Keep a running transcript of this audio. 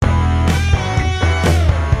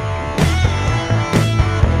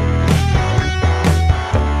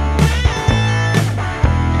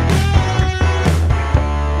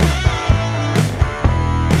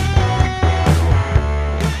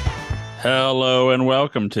Hello and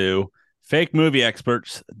welcome to Fake Movie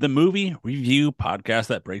Experts, the movie review podcast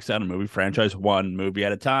that breaks down a movie franchise one movie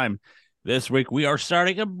at a time. This week we are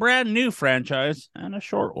starting a brand new franchise and a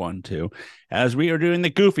short one too, as we are doing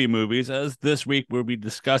the Goofy movies. As this week we'll be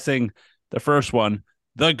discussing the first one,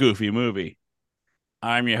 The Goofy Movie.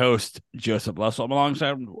 I'm your host, Joseph Lussell.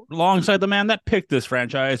 I'm alongside the man that picked this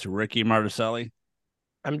franchise, Ricky Marticelli.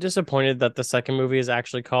 I'm disappointed that the second movie is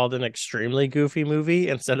actually called an extremely goofy movie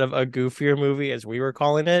instead of a goofier movie, as we were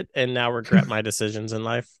calling it, and now regret my decisions in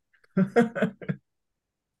life.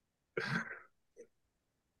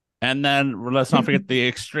 And then let's not forget the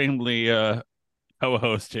extremely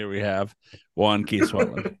co-host here we have, one Keith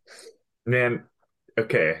Swetland. Man,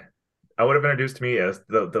 okay. I would have been introduced to me as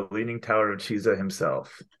the Leaning Tower of Chisa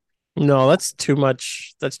himself. No, that's too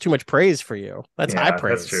much. That's too much praise for you. That's high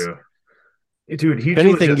praise. That's true. Dude, if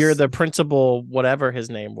anything, you're the principal, whatever his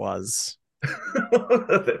name was.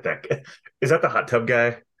 That guy. Is that the hot tub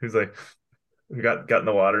guy who's like, we got in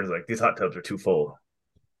the water and is like, these hot tubs are too full?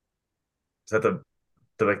 Is that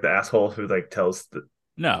the asshole who like tells the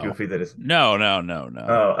Goofy that is no.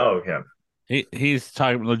 Oh yeah. He's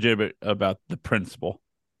talking legitimate about the principal.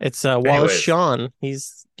 It's Wallace Shawn.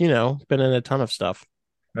 He's been in a ton of stuff.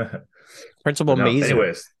 Principal Mazer.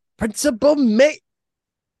 Anyways. Principal Mazer.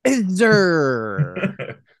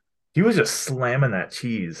 He was just slamming that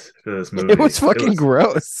cheese for this movie. It was fucking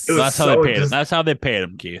gross. That's how they paid him. That's how they paid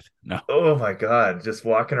him, Keith. No. Oh my god, just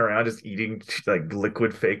walking around, just eating like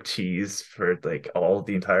liquid fake cheese for like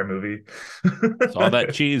the entire movie. It's all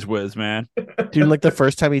that cheese whiz, man. Dude, like the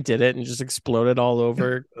first time he did it and just exploded all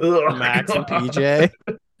over Max and PJ.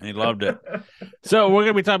 And he loved it. So we're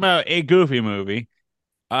gonna be talking about a Goofy movie.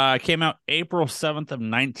 Came out April 7th of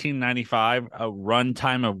 1995, a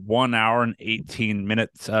runtime of 1 hour and 18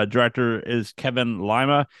 minutes. Director is Kevin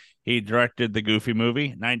Lima. He directed the Goofy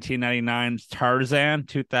movie, 1999's Tarzan,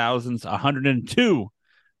 2000's 102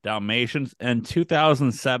 Dalmatians, and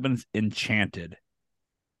 2007's Enchanted.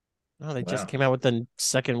 Oh, they just came out with the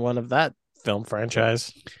second one of that film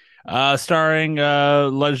franchise. Starring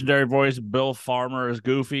legendary voice Bill Farmer as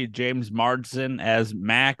Goofy, James Marsden as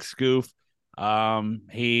Max Goof.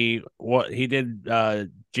 He did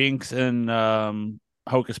Jinx and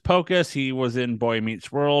Hocus Pocus. He was in Boy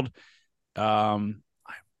Meets World.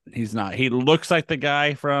 He looks like the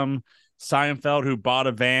guy from Seinfeld who bought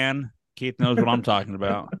a van. Keith knows what I'm talking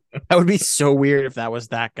about. That would be so weird if that was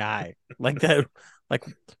that guy. Like that, like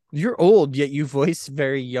you're old yet you voice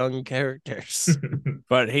very young characters.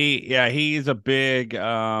 But he's a big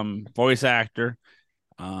voice actor.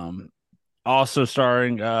 Also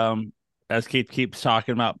starring as Keith keeps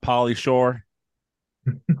talking about, Pauly Shore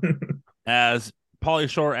as Pauly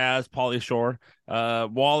Shore.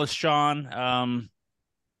 Wallace Shawn.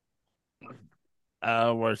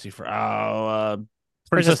 Where is he from?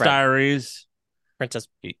 Princess Diaries. Princess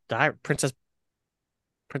Bride.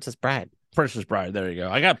 Princess Bride. There you go.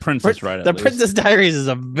 I got Princess right. The Princess Diaries is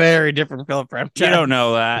a very different film franchise. You don't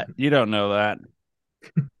know that.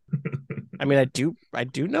 I mean, I do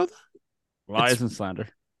know that. Lies and slander.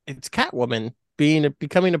 It's Catwoman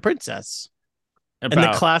becoming a princess. And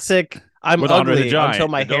the classic, I'm ugly until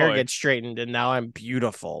my hair gets straightened, and now I'm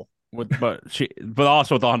beautiful. But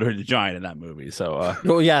also with Andre the Giant in that movie. So,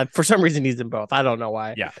 well, yeah, for some reason he's in both. I don't know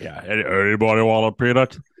why. Yeah. Anybody want a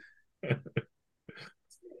peanut?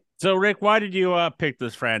 So, Rick, why did you pick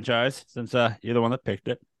this franchise? Since you're the one that picked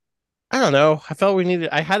it. I don't know. I felt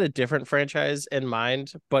I had a different franchise in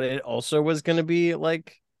mind, but it also was going to be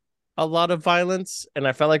like a lot of violence, and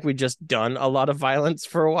I felt like we just done a lot of violence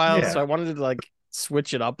for a while, so I wanted to like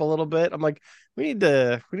switch it up a little bit. I'm like, we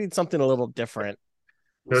need something a little different.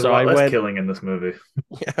 There's a lot less killing in this movie.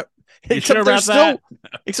 Yeah, except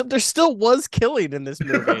there still was killing in this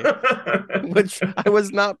movie, which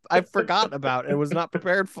I forgot about and was not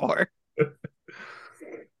prepared for.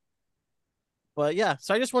 But yeah,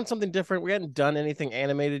 so I just want something different. We hadn't done anything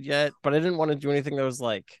animated yet, but I didn't want to do anything that was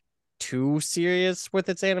like too serious with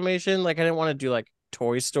its animation. Like I didn't want to do like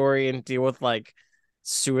Toy Story and deal with like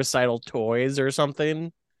suicidal toys or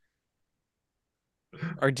something,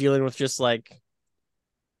 or dealing with just like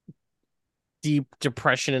deep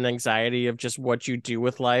depression and anxiety of just what you do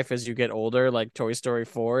with life as you get older, like Toy Story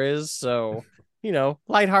 4 is. So,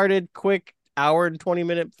 lighthearted, quick hour and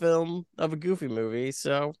 20-minute film of a Goofy movie.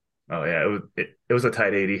 So oh yeah, it was a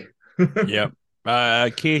tight 80. Yep.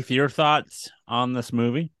 Keith, your thoughts on this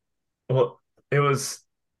movie? Well, there was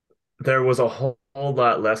a whole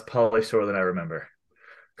lot less Pauly Shore than I remember.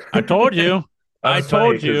 I told you. I've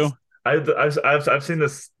seen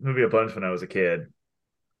this movie a bunch when I was a kid.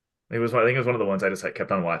 I think it was one of the ones I just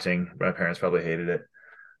kept on watching. My parents probably hated it,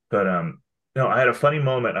 but No, I had a funny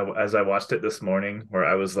moment as I watched it this morning where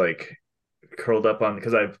I was like curled up on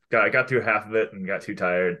because I got through half of it and got too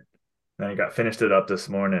tired. Then I got finished it up this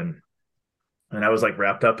morning, and I was like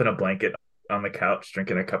wrapped up in a blanket on the couch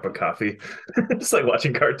drinking a cup of coffee, just like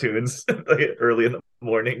watching cartoons like early in the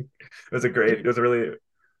morning. It Dude, was a really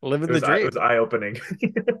living the it dream. was eye opening.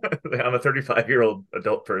 I'm a 35-year-old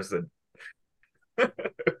adult person just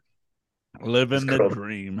Living the curled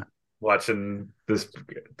dream. watching this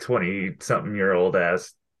 20 something year old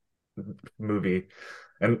ass movie.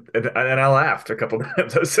 And I laughed a couple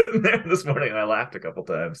times. I was sitting there this morning and I laughed a couple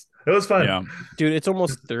times. It was fun. Yeah. Dude, it's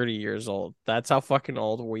almost 30 years old. That's how fucking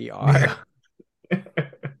old we are. Yeah.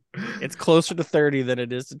 It's closer to 30 than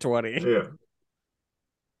it is to 20. Yeah.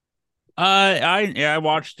 I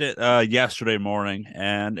watched it yesterday morning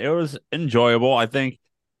and it was enjoyable. I think,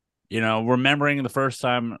 remembering the first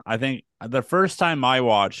time, I think the first time I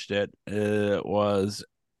watched it, was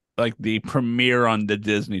like the premiere on the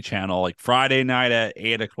Disney Channel, like Friday night at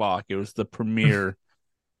 8 o'clock. It was the premiere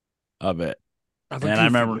of it. Of a And I Goofy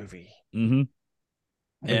remember, movie. hmm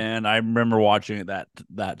and I remember watching it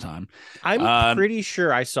that time. I'm Um, pretty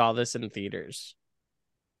sure I saw this in theaters.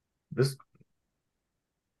 This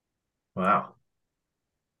wow.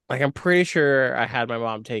 Like, I'm pretty sure I had my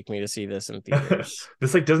mom take me to see this in theaters.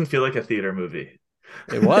 This like doesn't feel like a theater movie.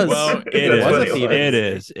 It was. well, it It was a is. theater It movie.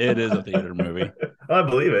 is. It is a theater movie. I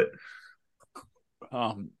believe it.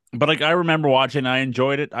 But like I remember watching, I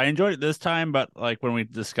enjoyed it. I enjoyed it this time, but like when we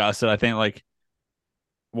discussed it, I think like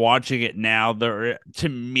watching it now, to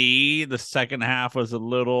me, the second half was a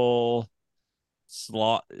little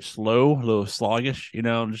slow, a little sluggish.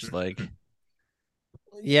 Just like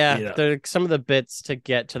Yeah, you know, some of the bits to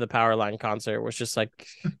get to the Powerline concert was just like,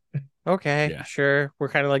 okay, yeah, sure. We're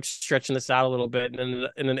kind of like stretching this out a little bit in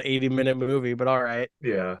an 80-minute movie, but all right.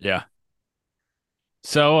 Yeah. yeah.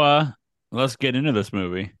 So let's get into this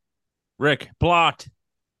movie. Rick, plot.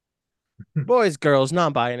 Boys, girls,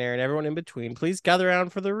 non-binary, and everyone in between, please gather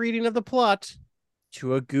around for the reading of the plot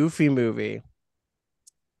to a Goofy movie.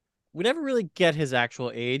 We never really get his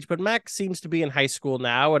actual age, but Max seems to be in high school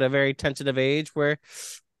now at a very tentative age where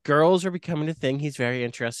girls are becoming a thing he's very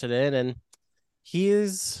interested in, and he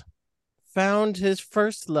has found his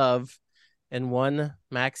first love in one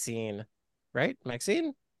Maxine. Right?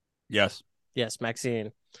 Maxine? Yes. Yes,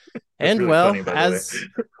 Maxine. That's And really well, funny, by the way. as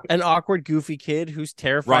an awkward, goofy kid who's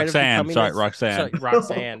terrified of Roxanne. becoming Sorry, Roxanne. Sorry,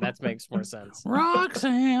 Roxanne. That makes more sense.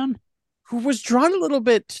 Roxanne. Who was drawn a little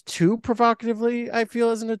bit too provocatively, I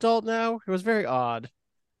feel, as an adult now. It was very odd.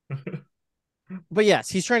 But yes,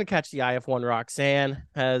 he's trying to catch the eye of one Roxanne,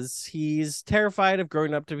 as he's terrified of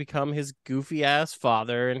growing up to become his goofy ass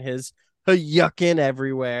father and his yucking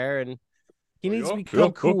everywhere, and he needs to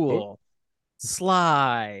become cool,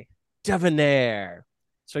 sly, debonair.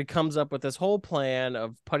 So he comes up with this whole plan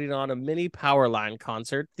of putting on a mini Powerline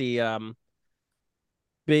concert, the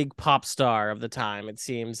big pop star of the time, it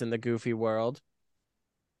seems, in the Goofy world.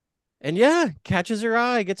 And yeah, catches her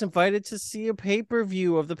eye, gets invited to see a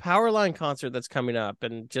pay-per-view of the Powerline concert that's coming up.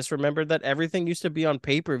 And just remembered that everything used to be on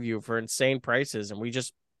pay-per-view for insane prices, and we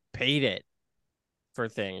just paid it for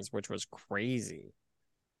things, which was crazy.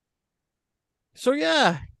 So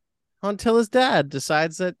yeah, until his dad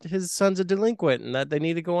decides that his son's a delinquent and that they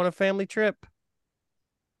need to go on a family trip.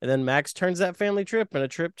 And then Max turns that family trip in a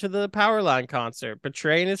trip to the Powerline concert,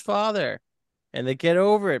 betraying his father. And they get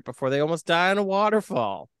over it before they almost die on a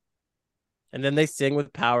waterfall. And then they sing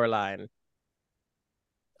with Powerline.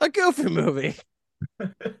 A Goofy movie.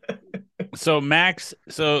 So Max,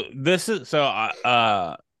 this is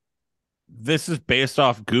based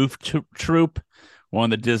off Goof Troop, one of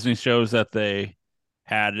the Disney shows that they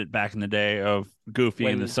had it back in the day of Goofy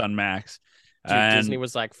and the son Max. Dude, Disney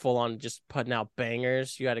was like full on just putting out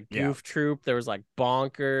bangers. You had a Goof Troop. There was like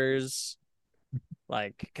Bonkers.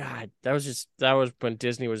 Like, God, that was when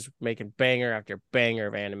Disney was making banger after banger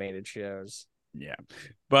of animated shows. Yeah.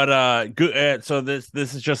 But so this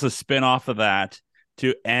is just a spin-off of that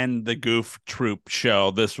to end the Goof Troop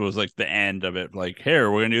show. This was like the end of it. Like,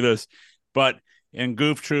 here, we're gonna do this. But in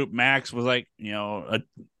Goof Troop, Max was like,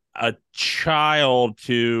 a child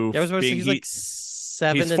to Yeah, I was about to say he's like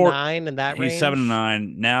 7 to 9 in that range. He's 7 to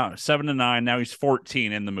 9 now. 7 to 9 now. He's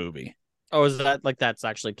 14 in the movie. Oh, is that like that's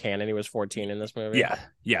actually canon? He was 14 in this movie. Yeah.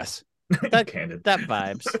 Yes. That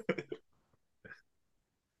vibes.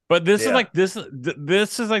 But this is like this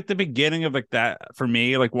is like the beginning of like that for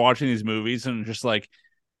me. Like watching these movies and just like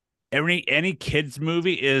any kids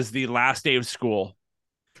movie is the last day of school.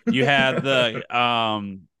 You had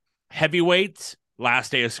the Heavyweights,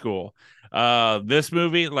 last day of school. This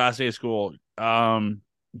movie, last day of school. Burger,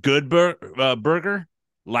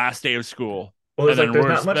 last day of school, Well, and there's like then there's we're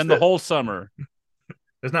not much spend the that whole summer.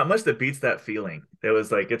 there's not much that beats that feeling. It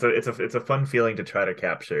was like it's a fun feeling to try to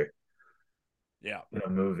capture Yeah. in a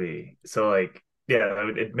movie. So like yeah,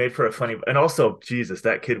 it made for a funny and also Jesus,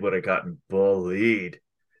 that kid would have gotten bullied.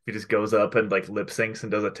 He just goes up and like lip syncs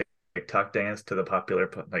and does a TikTok dance to the popular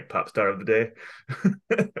like pop star of the day.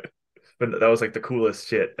 But that was like the coolest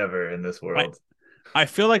shit ever in this I, world. I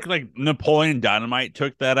feel like Napoleon Dynamite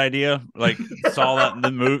took that idea, like saw that in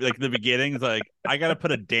the movie, like the beginnings, like I got to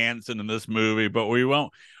put a dance into this movie, but we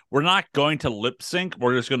won't. We're not going to lip sync.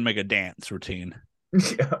 We're just going to make a dance routine.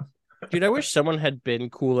 Yeah. Dude, I wish someone had been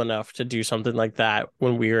cool enough to do something like that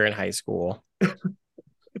when we were in high school.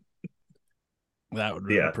 That would have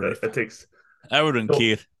been Yeah, pretty. that takes That would have been oh,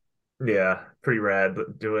 Keith. yeah, pretty rad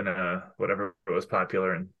but doing whatever was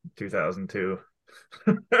popular in 2002.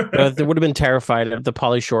 They would have been terrified of the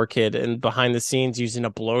Polly Shore kid and behind the scenes using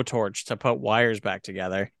a blowtorch to put wires back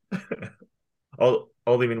together. All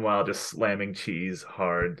the meanwhile just slamming cheese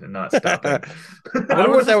hard and not I stopping. wonder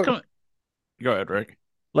what that would, Go ahead, Rick.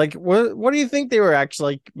 like. What do you think they were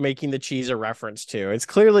actually like making the cheese a reference to? It's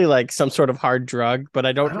clearly like some sort of hard drug, but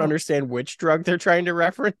I don't understand which drug they're trying to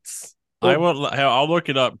reference. I'll look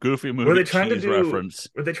it up. Goofy movie Were they trying to cheese do? reference.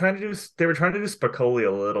 Were they trying to do? They were trying to do Spicoli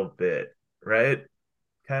a little bit, right?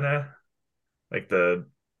 Kind of like the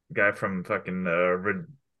guy from fucking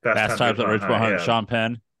Fast Fast Times at Times at Ridgemont Ridgemont High. High, Yeah, Sean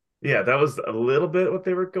Penn. yeah, that was a little bit what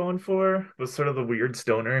they were going for. Was sort of the weird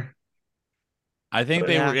stoner. I think But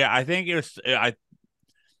they were. Yeah. Yeah, I think it was.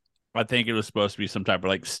 I think it was supposed to be some type of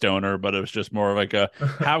like stoner, but it was just more like a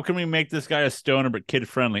how can we make this guy a stoner but kid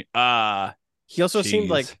friendly? He also seemed Jeez.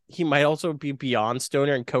 like he might also be beyond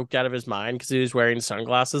stoner and coked out of his mind because he was wearing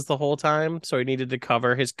sunglasses the whole time. So he needed to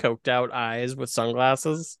cover his coked out eyes with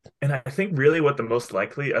sunglasses. And I think really what the most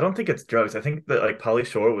likely, I don't think it's drugs. I think that like Pauly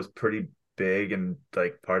Shore was pretty big and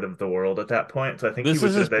like part of the world at that point. So I think he This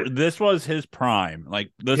was is his, that. this was his prime. Like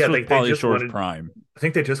this Yeah, was like they Pauly just Shore's wanted. prime. I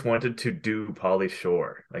think they just wanted to do Pauly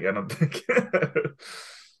Shore. Like I don't think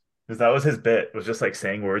because that was his bit. Was just like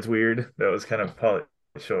saying words weird. That was kind of Pauly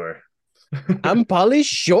Shore. I'm Polly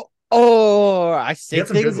Shore. Oh, I He say had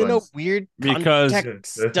some good things in a ones. weird Because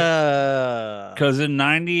context. because in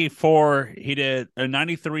 94 he did in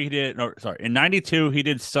 93 he did no sorry in 92 he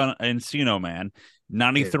did Son Encino Man.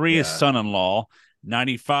 93 is Yeah. Son-in-Law.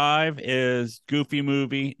 95 is Goofy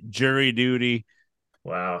Movie, Jury Duty,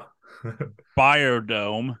 Wow.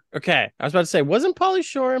 Biodome. Okay, I was about to say, wasn't Polly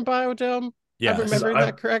Shore in Biodome? Yes. I'm remembering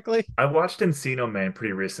that correctly. I watched Encino Man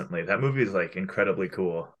pretty recently. That movie is like incredibly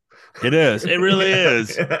cool. It is. It really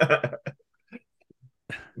is.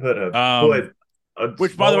 But Um,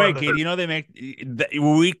 which, by the way, Keith, Kate, you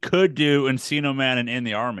know we could do Encino Man and In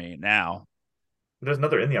the Army now. there's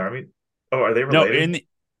another in the army. Oh, are they No, related?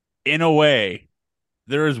 in a way,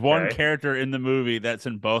 there is one Okay. character in the movie that's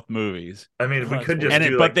in both movies, I mean, we could just and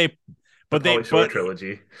do but like the they Pauly Shore but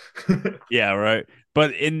trilogy. yeah, right.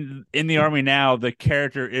 But in the Army now, the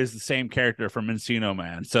character is the same character from Encino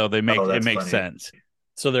Man, so they make Oh, it that's makes funny. sense.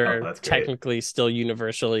 So Oh, they're that's great. technically still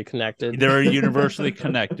universally connected. They're universally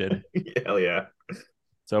connected. Hell yeah.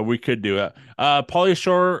 So we could do it. Pauly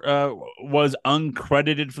Shore was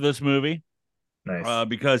uncredited for this movie Nice.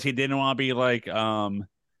 because he didn't want to be like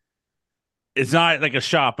it's not like a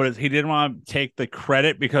shot, but he didn't want to take the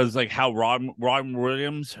credit because like how Robin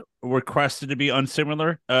Williams requested to be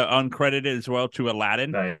uncredited as well to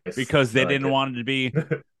Aladdin Nice. because they I like didn't it. want it to be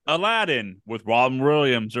Aladdin with Robin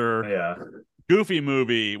Williams or Yeah. Goofy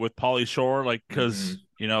Movie with Pauly Shore, like because Mhm.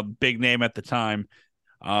 you know big name at the time.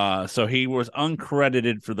 So he was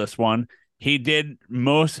uncredited for this one. He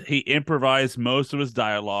improvised most of his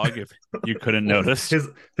dialogue, if you couldn't notice.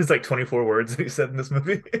 His like 24 words that he said in this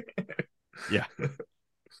movie. Yeah.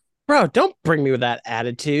 Bro, don't bring me with that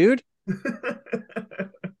attitude.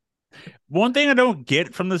 One thing I don't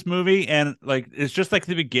get from this movie, and like it's just like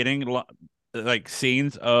the beginning, like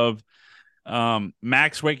scenes of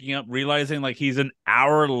Max waking up, realizing like he's an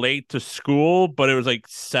hour late to school, but it was like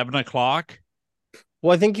 7:00.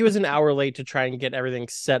 Well, I think he was an hour late to try and get everything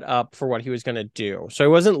set up for what he was going to do. So he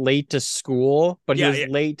wasn't late to school, but he was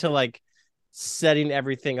late to like setting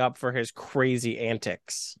everything up for his crazy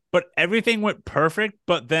antics. But everything went perfect,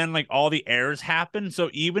 but then like all the errors happened. So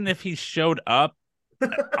even if he showed up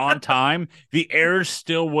on time, the errors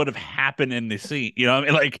still would have happened in the scene. You know what I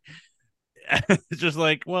mean? Like it's just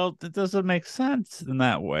like, well, it doesn't make sense in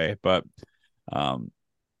that way. But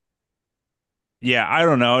yeah, I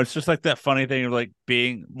don't know. It's just like that funny thing of like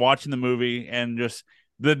watching the movie and just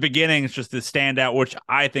the beginning is just the standout, which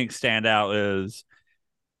I think standout is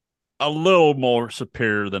a little more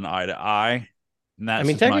superior than Eye to Eye. And that's I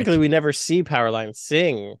mean, just technically, we never see Powerline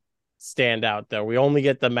sing Stand Out, though. We only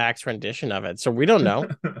get the Max rendition of it, so we don't know.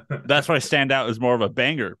 That's why Stand Out is more of a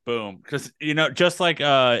banger. Boom. Because, just like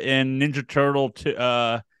in Ninja Turtle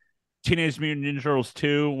Teenage Mutant Ninja Turtles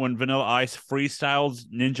 2, when Vanilla Ice freestyles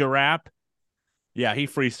Ninja Rap. Yeah, he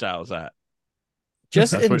freestyles that.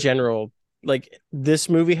 Just in general, like, this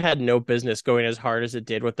movie had no business going as hard as it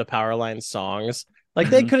did with the Powerline songs. Like,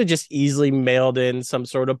 they could have just easily mailed in some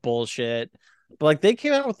sort of bullshit. But, like, they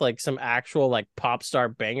came out with, like, some actual, like, pop star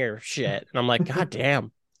banger shit. And I'm like, God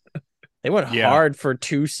damn. They went hard for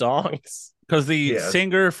 2 songs. Because the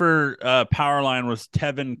singer for Powerline was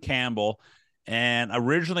Tevin Campbell. And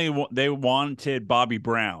originally they wanted Bobby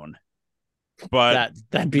Brown. But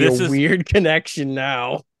that'd be a weird connection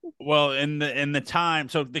now. Well, in the time,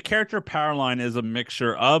 so the character Powerline is a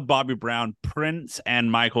mixture of Bobby Brown, Prince,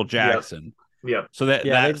 and Michael Jackson. Yep. So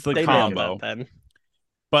that's the combo. Then.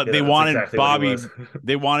 But they wanted Bobby.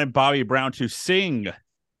 They wanted Bobby Brown to sing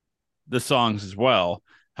the songs as well.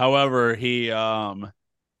 However, he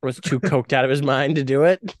was too coked out of his mind to do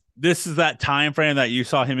it. This is that time frame that you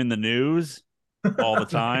saw him in the news all the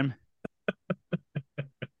time.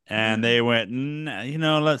 And they went,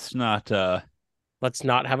 let's not have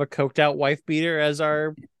a coked out wife beater as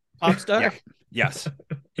our pop star. Yes.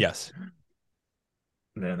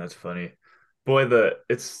 Man, that's funny. Boy, one of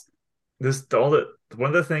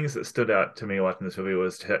the things that stood out to me watching this movie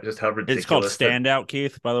was just how ridiculous. It's called Stand Out,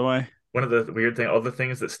 Keith, by the way. One of the weird things, all the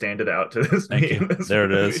things that standed out to this Thank you. There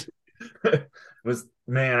it is. Was,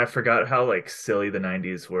 man, I forgot how like silly the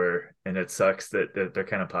 90s were, and it sucks that they're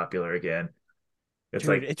kind of popular again.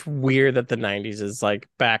 It's weird that the 90s is like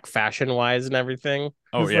back fashion wise and everything.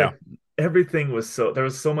 Oh yeah. Like, everything was there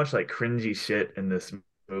was so much like cringy shit in this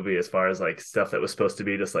movie as far as like stuff that was supposed to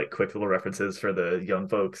be just like quick little references for the young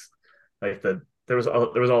folks. Like there was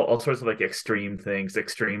all sorts of like extreme things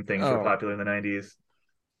were popular in the 90s.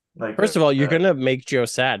 Like, first of all, you're gonna make Joe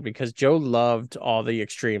sad because Joe loved all the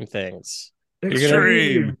extreme things.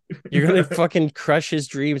 Extreme. You're gonna fucking crush his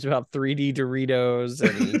dreams about 3D Doritos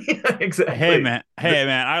and yeah, exactly. Hey man,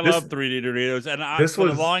 I love 3D Doritos, and for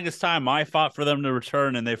the longest time I fought for them to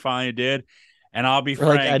return, and they finally did. And I'll be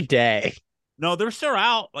frank, like a day. No, they're still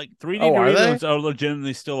out. Like 3D Doritos are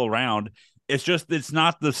legitimately still around. It's just it's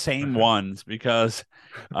not the same ones because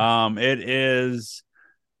it is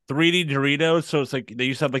 3D Doritos, so it's like they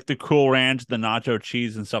used to have like the Cool Ranch, the nacho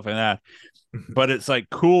cheese, and stuff like that. But it's like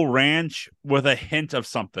Cool Ranch with a hint of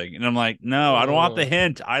something, and I'm like, no, I don't want the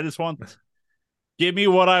hint. I just want, give me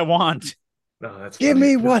what I want. No, that's give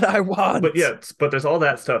me what I want. But there's all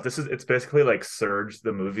that stuff. It's basically like Surge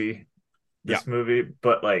the movie, movie,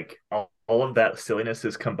 but like all of that silliness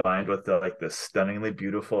is combined with the stunningly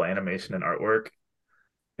beautiful animation and artwork.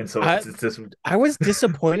 And so it's just I was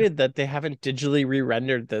disappointed that they haven't digitally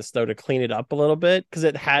re-rendered this though to clean it up a little bit, because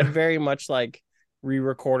it had very much like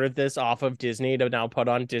re-recorded this off of Disney to now put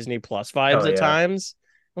on Disney Plus vibes at times.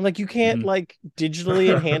 I'm like, you can't like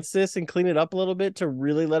digitally enhance this and clean it up a little bit to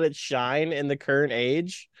really let it shine in the current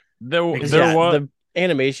age. The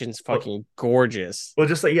animation's fucking gorgeous. Well,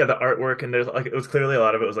 just like the artwork, and there's like it was clearly a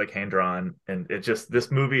lot of it was like hand drawn, and it just this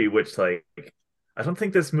movie, which like I don't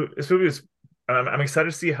think this movie was. I'm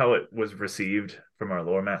excited to see how it was received from our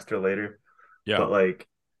lore master later. Yeah, but like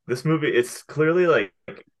this movie, it's clearly like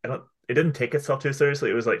it didn't take itself too seriously.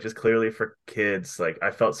 It was like just clearly for kids. Like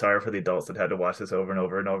I felt sorry for the adults that had to watch this over and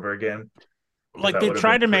over and over again. Like they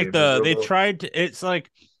tried to make it's like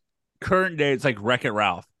current day, it's like Wreck-It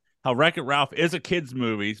Ralph. How Wreck-It Ralph is a kid's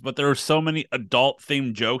movie, but there are so many adult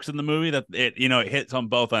themed jokes in the movie that it hits on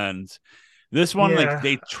both ends. This one, like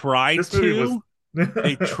they tried to.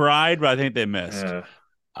 They tried, but I think they missed. Yeah.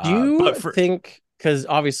 Do you think, because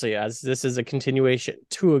obviously as this is a continuation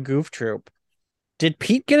to a Goof Troop, did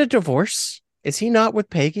Pete get a divorce? Is he not with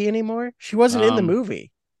Peggy anymore? She wasn't in the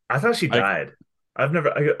movie. I thought she died. I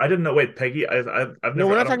didn't know. Wait, Peggy? I've never. No,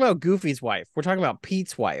 we're not talking about Goofy's wife. We're talking about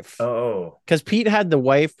Pete's wife. Oh, because Pete had the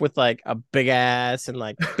wife with like a big ass and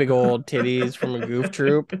like big old titties from a Goof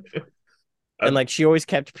Troop. And like she always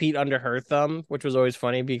kept Pete under her thumb, which was always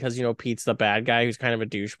funny because Pete's the bad guy who's kind of a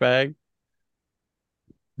douchebag.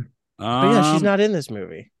 But yeah, she's not in this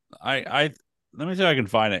movie. I let me see if I can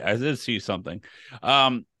find it. I did see something.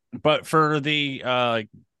 But for the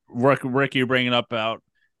Rick, you bringing up about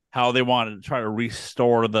how they wanted to try to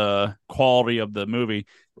restore the quality of the movie.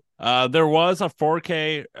 There was a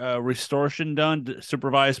 4K restoration done,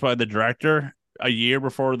 supervised by the director a year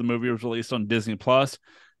before the movie was released on Disney Plus.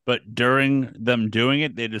 But during them doing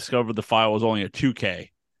it, they discovered the file was only a 2K.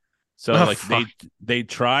 So they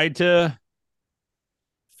tried to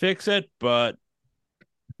fix it, but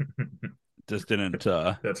Just didn't.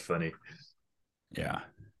 That's funny. Yeah.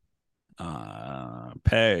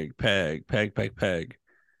 Peg.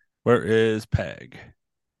 Where is Peg?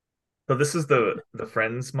 So this is the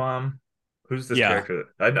friend's mom. Who's this Yeah, character?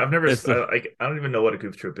 I've never. it's the I don't even know what a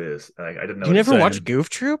Goof Troop is. I didn't know You it never same. watched existed. Goof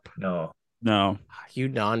Troop? No. no. You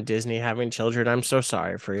non-Disney having children, I'm so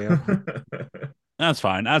sorry for you. That's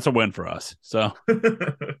fine. That's a win for us. So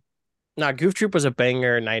Nah, Goof Troop was a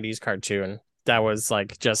banger 90s cartoon that was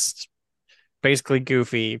like just basically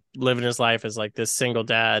Goofy living his life as like this single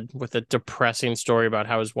dad with a depressing story about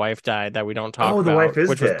how his wife died that we don't talk Oh, the wife about, is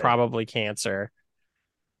which was dead. probably cancer.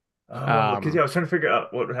 Oh, because I was trying to figure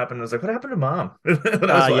out what happened. I was like, what happened to mom when I was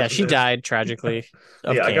Yeah, watching she this? died tragically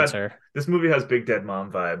of Yeah, I got cancer. this movie has big dead mom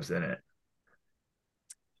vibes in it.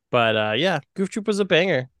 But yeah, Goof Troop was a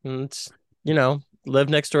banger. And lived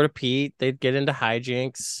next door to Pete. They'd get into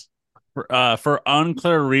hijinks. for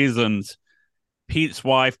unclear reasons, Pete's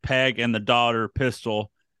wife Peg and the daughter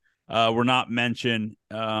Pistol were not mentioned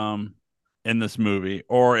in this movie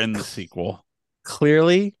or in the sequel.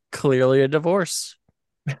 Clearly a divorce.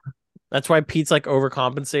 That's why Pete's like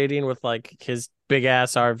overcompensating with like his big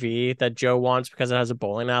ass RV that Joe wants because it has a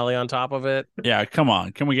bowling alley on top of it. Yeah, come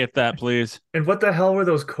on. Can we get that, please? And what the hell were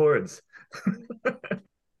those cords?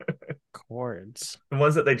 Cords. The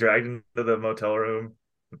ones that they dragged into the motel room.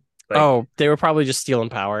 Like, Oh, they were probably just stealing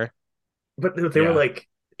power. but they were Yeah. like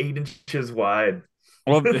 8 inches wide.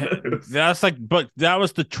 Well, It was- that's like, but that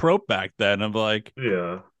was the trope back then of like,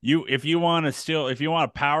 yeah. if you want a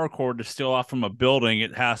power cord to steal off from a building,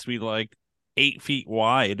 it has to be like 8 feet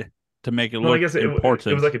wide to make it Well, I look guess it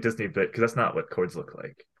important. was like a Disney bit because that's not what cords look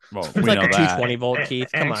like. Well, It's we like know a that. 220 volt, Keith.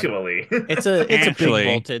 Come on. Actually, It's a Actually.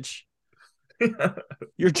 big voltage.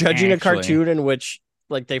 You're judging a Actually. cartoon in which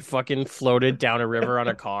like they fucking floated down a river on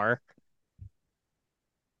a car.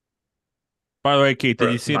 By the way, Keith, did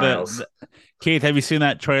For you see miles. Keith, have you seen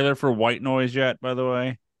that trailer for White Noise yet? By the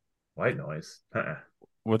way, White noise.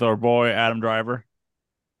 with our boy Adam Driver.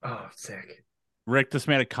 Oh, sick. Rick just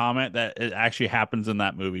made a comment that it actually happens in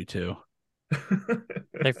that movie too.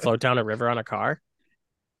 They float down a river on a car.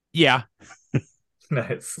 Yeah.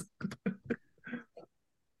 Nice.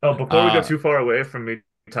 Oh, before we go Uh, too far away from me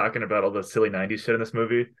talking about all the silly 90s shit in this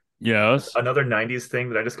movie, Yes. another 90s thing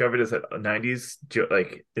that I discovered is that 90s,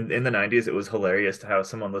 like in the 90s, it was hilarious to have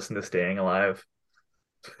someone listen to Staying Alive.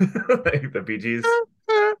 Like the Bee Gees.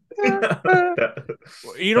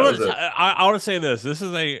 You know that was what? a- I want to say this. This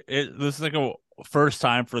is like a first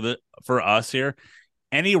time for us here.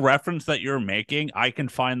 Any reference that you're making, I can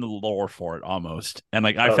find the lore for it almost. And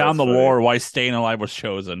like I Oh, found the that's lore funny. why Staying Alive was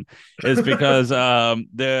chosen is because a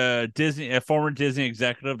former Disney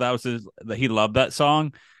executive, that he loved that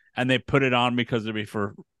song, and they put it on because it'd be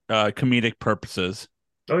for comedic purposes.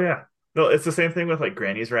 Oh yeah. No, it's the same thing with like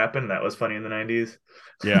Granny's rapping. That was funny in the 90s.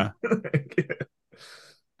 Yeah.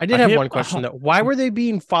 I did have hip- one question though. Why were they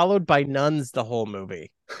being followed by nuns the whole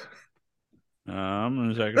movie? I'm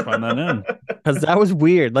gonna see if I can find that in. Because that was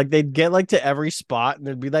weird. Like they'd get like to every spot and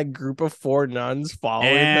there'd be that group of 4 nuns following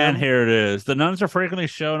And them. here it is. The nuns are frequently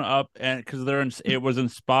shown up, and because it was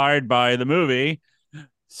inspired by the movie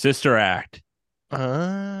Sister Act, See,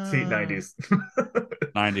 90s.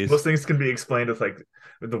 90s. Most things can be explained with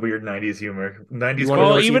the weird 90s humor. 90s You Well, know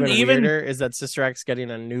culture- what's even- even weirder is that Sister Act's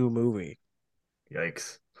getting a new movie.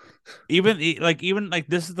 Yikes. Even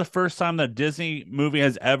this is the first time that Disney movie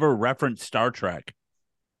has ever referenced Star Trek.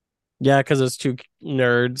 Yeah, because it's 2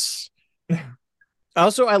 nerds.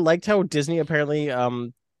 Also, I liked how Disney apparently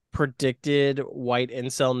predicted white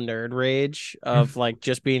incel nerd rage of like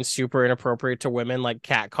just being super inappropriate to women, like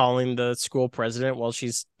catcalling the school president while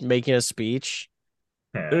she's making a speech.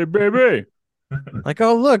 Hey, baby. Like,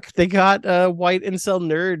 oh look, they got white incel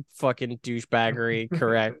nerd fucking douchebaggery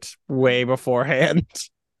correct way beforehand.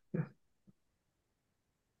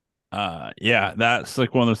 Yeah, that's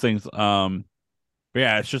like one of those things. But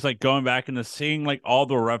yeah, it's just like going back into seeing like all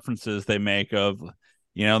the references they make of,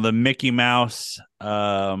 the Mickey Mouse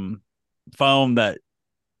foam that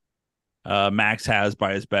Max has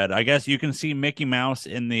by his bed. I guess you can see Mickey Mouse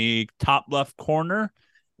in the top left corner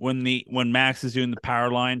when Max is doing the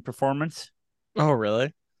Powerline performance. Oh,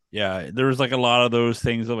 really? Yeah, there's like a lot of those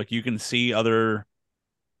things that like you can see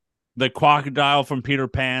the crocodile from Peter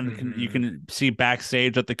Pan you can see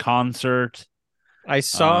backstage at the concert. I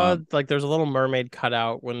saw like there's a little mermaid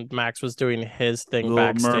cutout when Max was doing his thing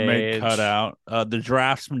Little backstage. mermaid cutout. The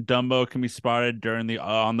giraffes from Dumbo can be spotted during the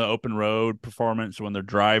on the open road performance when they're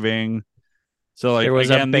driving. So like There was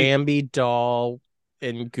again, a Bambi doll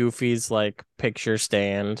in Goofy's like picture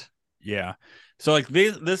stand. yeah. So like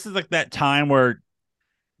this is like that time where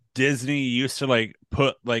Disney used to like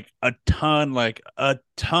put like a ton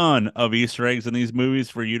of Easter eggs in these movies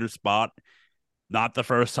for you to spot. Not the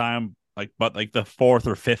first time, like, but like the fourth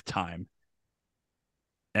or fifth time.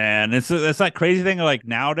 And it's that crazy thing. Like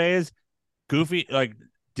nowadays, Goofy, like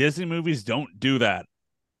Disney movies don't do that.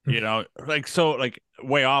 Like so, like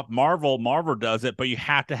way off. Marvel does it, but you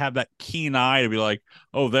have to have that keen eye to be like,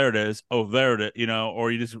 oh, there it is. Oh, there it is.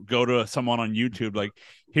 Or you just go to someone on YouTube, like,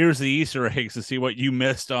 here's the Easter eggs to see what you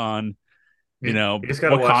missed on, you just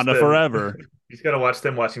gotta watch Wakanda them. Forever. You just gotta watch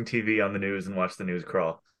them watching TV on the news and watch the news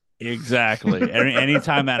crawl. Exactly.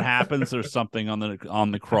 Anytime that happens, there's something on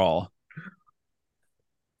the crawl.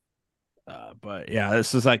 But yeah,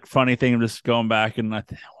 this is like funny thing. I'm just going back and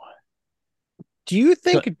do you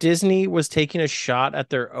think Disney was taking a shot at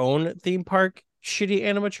their own theme park shitty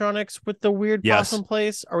animatronics with the weird possum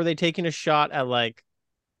place, or were they taking a shot at like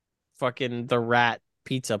fucking the rat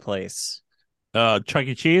pizza place? Chuck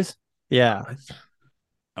E. Cheese? Yeah.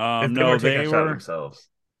 No, they were themselves.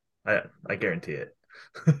 I guarantee it.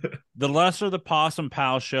 The Lester the Possum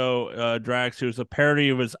Pal show, Drax, who's a parody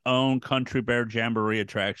of his own Country Bear Jamboree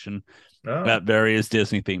attraction at various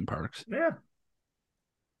Disney theme parks. Yeah.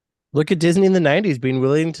 Look at Disney in the 90s being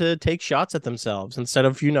willing to take shots at themselves instead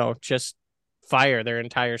of, just fire their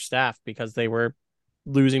entire staff because they were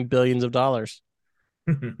losing billions of dollars.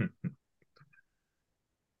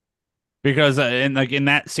 Because in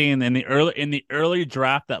that scene in the early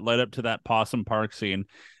draft that led up to that Possum Park scene,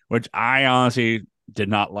 which I honestly did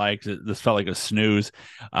not like, this felt like a snooze.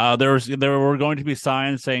 There were going to be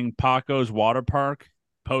signs saying Paco's Water Park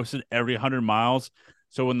posted every 100 miles.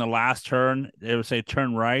 So when the last turn, it would say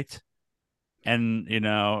turn right. And,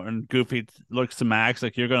 and Goofy looks to Max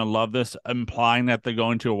like, you're going to love this, implying that they're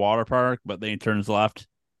going to a water park, but then he turns left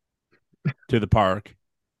to the park.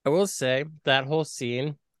 I will say that whole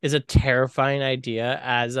scene is a terrifying idea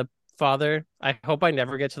as a father. I hope I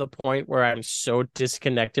never get to the point where I'm so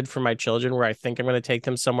disconnected from my children where I think I'm going to take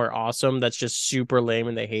them somewhere awesome that's just super lame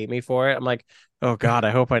and they hate me for it. I'm like, oh God,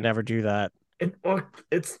 I hope I never do that.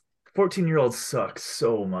 It's 14-year-olds suck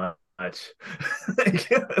so much.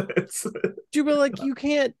 Dude, but like you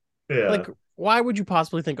can't. Yeah. Like, why would you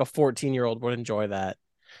possibly think a 14-year-old would enjoy that?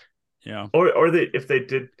 Yeah. Or if they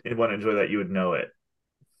did want to enjoy that, you would know it.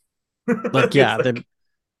 Like, yeah,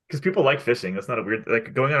 because people like fishing. That's not a weird,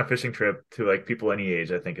 like, going on a fishing trip to like people any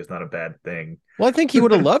age, I think is not a bad thing. Well, I think he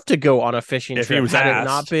would have loved to go on a fishing trip had it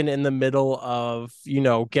not been in the middle of,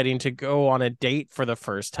 getting to go on a date for the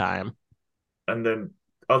first time. And then,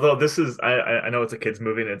 although this is, I know it's a kid's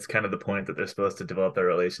movie and it's kind of the point that they're supposed to develop their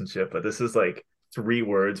relationship, but this is like 3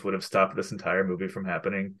 words would have stopped this entire movie from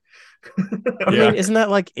happening. I mean, isn't that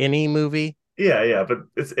like any movie? Yeah, but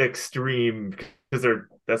it's extreme because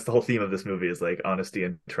that's the whole theme of this movie is like honesty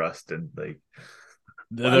and trust and like.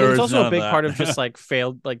 There's also a big part of just like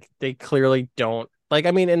failed, like they clearly don't like.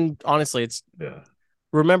 I mean, and honestly, it's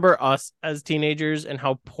remember us as teenagers and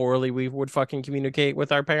how poorly we would fucking communicate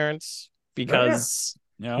with our parents because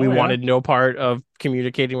we wanted no part of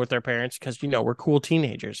communicating with our parents because we're cool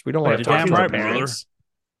teenagers. We don't want to talk to our parents.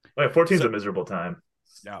 14 is a miserable time.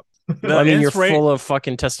 Yeah. I mean, you're full of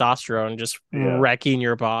fucking testosterone, just wrecking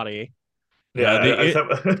your body. Yeah, I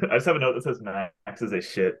just have a note that says Max is a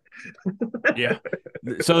shit. Yeah.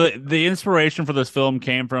 So the inspiration for this film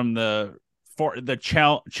came from the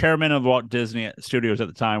chairman of Walt Disney Studios at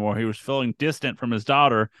the time, where he was feeling distant from his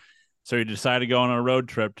daughter, so he decided to go on a road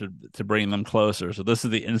trip to bring them closer. So this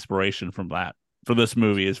is the inspiration from that for this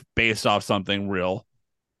movie is based off something real.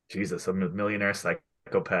 Jesus, a millionaire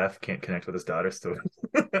psychopath can't connect with his daughter still.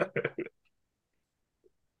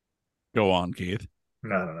 Go on, Keith.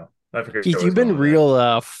 No. Keith, you've been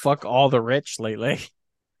real fuck all the rich lately.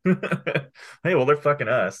 Hey, well, they're fucking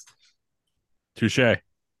us. Touche.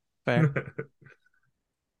 Fair.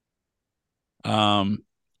 Where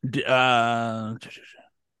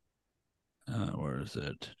is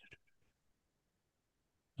it?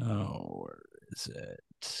 Oh, where is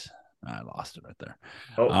it? I lost it right there.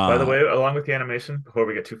 Oh, by the way, along with the animation, before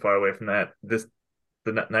we get too far away from that, the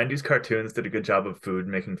 90s cartoons did a good job of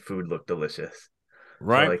making food look delicious.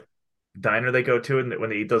 Right. So, like, diner they go to, and when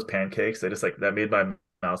they eat those pancakes, they just like that made my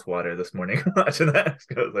mouth water this morning watching that.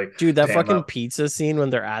 Like, dude, that fucking pizza scene when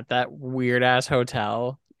they're at that weird ass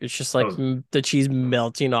hotel, it's just like the cheese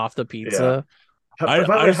melting off the pizza. Yeah.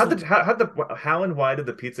 How and why did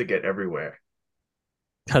the pizza get everywhere?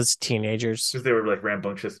 Because teenagers. Because they were like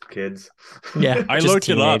rambunctious kids. Yeah, I looked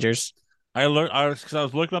teenagers. I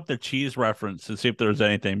was looking up the cheese reference to see if there was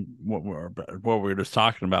anything what we were just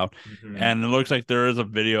talking about, and it looks like there is a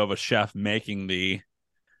video of a chef making the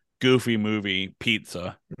Goofy movie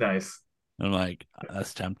pizza. Nice. I'm like,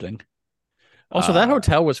 that's tempting. Also, that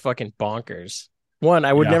hotel was fucking bonkers. One,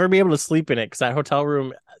 I would never be able to sleep in it because that hotel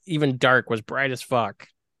room, even dark, was bright as fuck.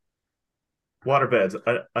 Waterbeds,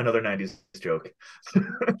 another 90s joke.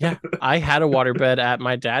 Yeah, I had a waterbed at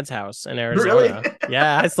my dad's house in Arizona. Really?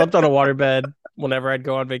 Yeah, I slept on a waterbed whenever I'd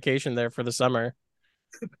go on vacation there for the summer.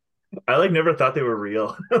 I like never thought they were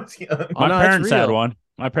real. My parents had one.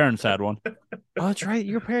 My parents had one. Oh, that's right.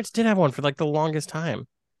 Your parents did have one for like the longest time.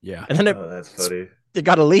 Yeah. And then that's funny. It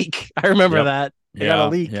got a leak. I remember that. It got a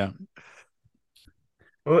leak. Yeah.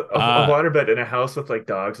 A waterbed in a house with like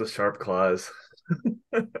dogs with sharp claws.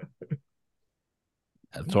 That's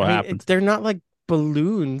what happens. They're not like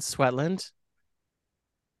balloons, Sweatland.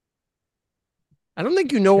 I don't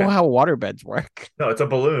think you know how waterbeds work. No, it's a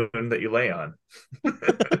balloon that you lay on.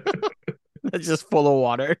 It's just full of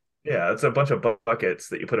water. Yeah, it's a bunch of buckets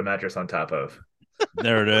that you put a mattress on top of.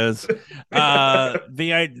 There it is.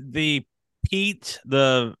 The Pete,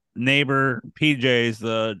 the neighbor, PJ's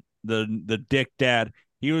the dick dad.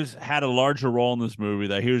 He had a larger role in this movie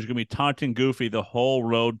that he was going to be taunting Goofy the whole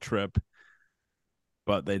road trip,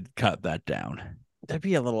 but they cut that down. That'd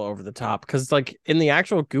be a little over the top because, like, in the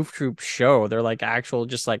actual Goof Troop show, they're like actual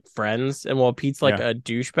just like friends. And while Pete's like a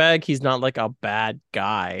douchebag, he's not like a bad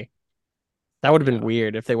guy. That would have been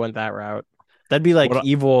weird if they went that route. That'd be like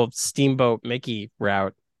evil Steamboat Mickey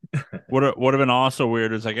route. Would have been also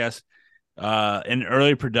weird is, I guess, in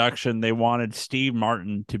early production, they wanted Steve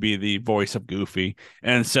Martin to be the voice of Goofy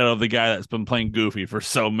instead of the guy that's been playing Goofy for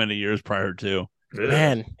so many years prior to.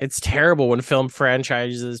 Man, it's terrible when film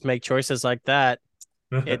franchises make choices like that.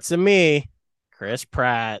 It's me, Chris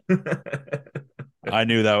Pratt. I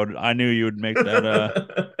knew you would make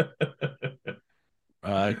that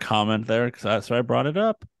comment there because that's why I brought it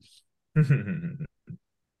up. That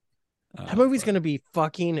movie's gonna be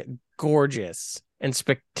fucking gorgeous and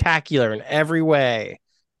spectacular in every way,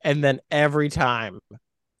 and then every time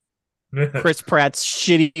Chris Pratt's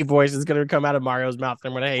shitty voice is gonna come out of Mario's mouth,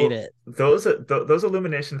 and I'm gonna hate it. Those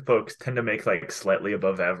Illumination folks tend to make like slightly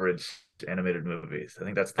above average animated movies. I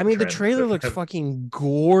think that's the trailer looks fucking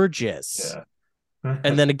gorgeous. Yeah.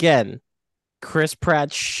 And then again, Chris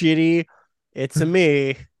Pratt's shitty "It's a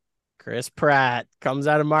me," Chris Pratt comes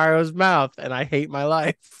out of Mario's mouth, and I hate my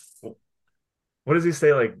life. What does he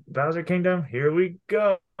say? Like, Bowser Kingdom, here we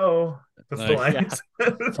go. That's the lines.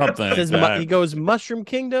 Something. He goes, Mushroom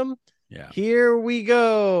Kingdom, here we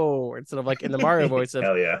go. Instead of like in the Mario voice of,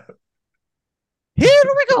 hell yeah, here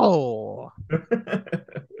we go.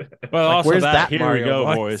 Well, like, also that here Mario we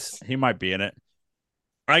go voice. He might be in it.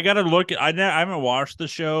 I gotta look. I haven't watched the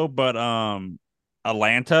show, but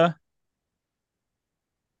Atlanta.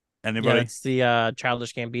 Anybody? Yeah, it's the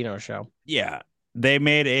Childish Gambino show. Yeah, they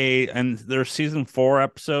made and their season 4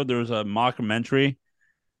 episode. There was a mockumentary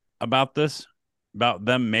about about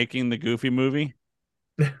them making the Goofy movie.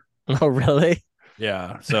 Oh, really?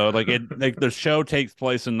 Yeah. So like the show takes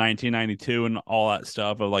place in 1992 and all that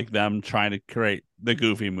stuff of like them trying to create the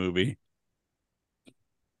Goofy movie.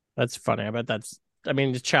 That's funny. It's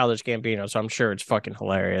Childish Gambino, so I'm sure it's fucking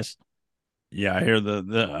hilarious. Yeah, I hear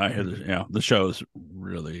the show's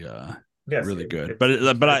really really good. But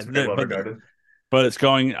it's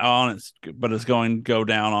going to go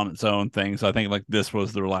down on its own thing. So I think like this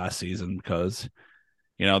was their last season because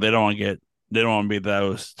they don't want to be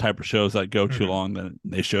those type of shows that go too long that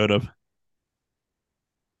they should have.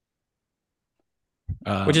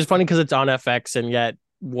 Which is funny because it's on FX, and yet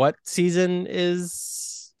what season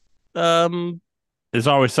is It's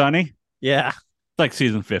Always Sunny? Yeah. It's like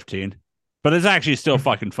season 15. But it's actually still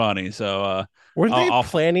fucking funny. So weren't they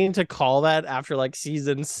planning to call that after like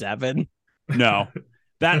season 7? No.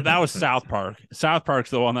 That was South Park. South Park's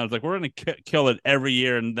the one that was like, we're going to kill it every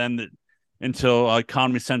year, and then until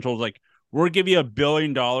Comedy Central was like, we'll give you $1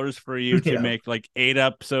 billion for you to make like 8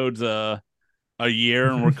 episodes a year,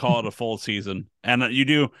 and we'll call it a full season. And you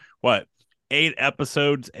do what? 8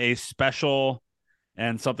 episodes, a special,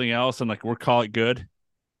 and something else, and like we'll call it good.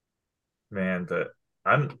 Man,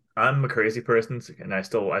 I'm a crazy person, and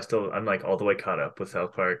I'm like all the way caught up with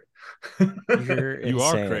South Park. You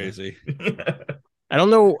are crazy. I don't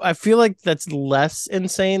know. I feel like that's less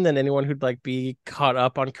insane than anyone who'd like be caught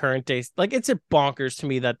up on current days. Like, it's bonkers to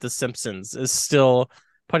me that The Simpsons is still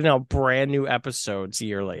putting out brand new episodes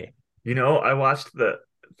yearly. I watched it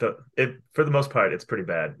for the most part. It's pretty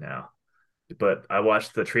bad now, but I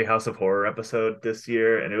watched the Treehouse of Horror episode this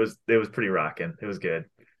year, and it was pretty rocking. It was good.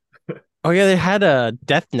 Oh yeah, they had a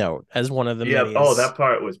Death Note as one of the minis. Oh, that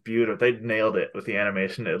part was beautiful. They nailed it with the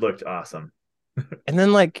animation. It looked awesome. And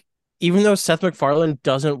then like even though Seth MacFarlane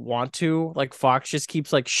doesn't want to, like Fox just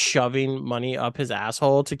keeps like shoving money up his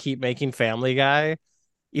asshole to keep making Family Guy,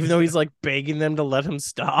 even though he's like begging them to let him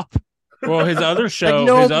stop. Well, his other Like, show,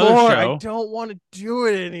 no his other more. I show, don't want to do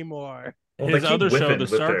it anymore. Well, his they keep other show, whipping the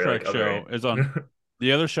with Star their Trek like show, other. is on.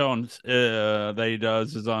 The other show on, that he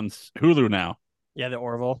does is on Hulu now. Yeah, the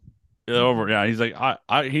Orville. Over, yeah. He's like,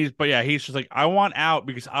 he's just like, I want out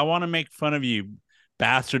because I want to make fun of you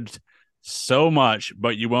bastards so much,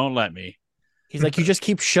 but you won't let me. He's like, you just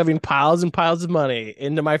keep shoving piles and piles of money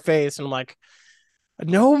into my face, and I'm like,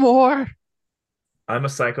 no more. I'm a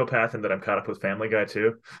psychopath and that I'm caught up with Family Guy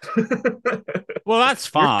too. Well, that's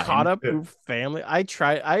fine. You're caught up Yeah. with Family. I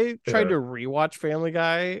tried to rewatch Family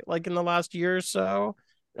Guy like in the last year or so.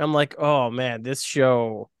 I'm like, oh man, this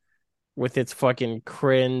show with its fucking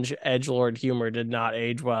cringe edgelord humor did not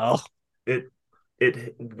age well. It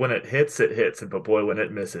when it hits, but boy, when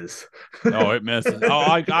it misses. Oh, it misses.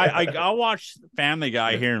 Oh, I'll watch Family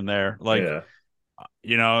Guy here and there. Like,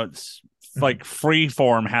 Yeah. it's like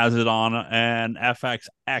Freeform has it on and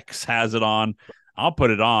FXX has it on. I'll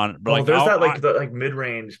put it on. But Well, like, there's that like the like mid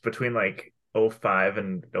range between like 05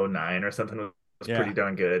 and 09 or something was Yeah. pretty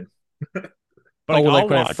darn good. but Like I'll when it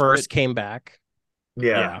watch first came back.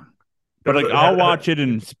 Yeah. But like, I'll watch it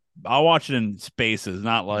in spaces,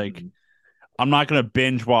 not like I'm not gonna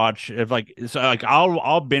binge watch if like so like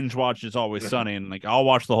I'll binge watch It's Always Sunny and like I'll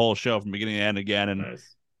watch the whole show from beginning to end again and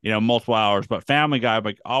Nice. Multiple hours. But Family Guy,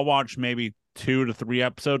 like I'll watch maybe 2 to 3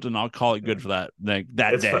 episodes and I'll call it good for that that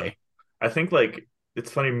It's day. fun. I think like it's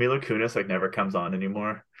funny Mila Kunis like never comes on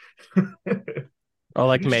anymore. Oh,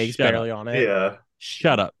 like Meg's Shut barely on it. Yeah.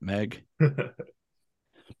 Shut up, Meg.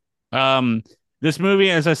 This movie,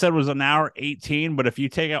 as I said, was an hour 18, but if you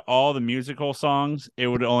take out all the musical songs, it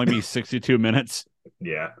would only be 62 minutes.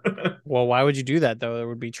 Yeah. Well, why would you do that though? It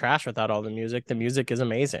would be trash without all the music. The music is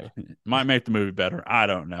amazing. Might make the movie better. I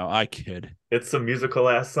don't know. I kid. It's some musical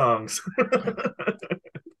ass songs.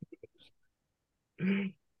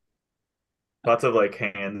 Lots of like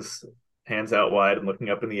hands out wide and looking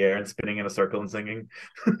up in the air and spinning in a circle and singing.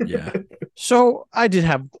 Yeah. So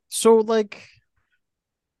like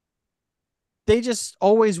they just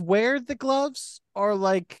always wear the gloves, or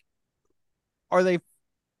like are they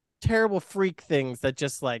terrible freak things that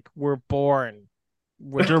just like were born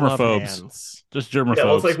with glove Germaphobes. hands? Just germaphobes. Yeah,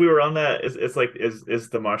 well, it's like we were on that. It's like is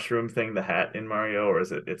the mushroom thing the hat in Mario, or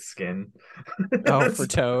is it its skin? Oh, for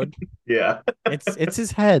Toad. Yeah, It's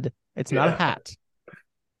his head. It's not a Yeah. hat.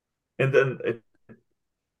 and then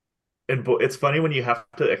it's funny when you have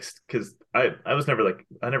to because I was never like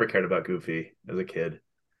I never cared about Goofy as a kid,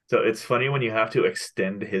 so it's funny when you have to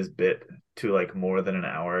extend his bit to like more than an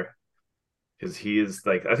hour because he is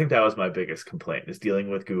like I think that was my biggest complaint is dealing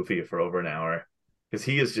with Goofy for over an hour because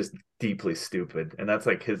he is just deeply stupid and that's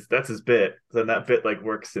his bit. Then that bit like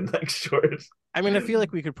works in like short. I mean, I feel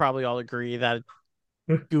like we could probably all agree that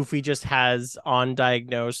Goofy just has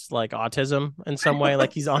undiagnosed like autism in some way,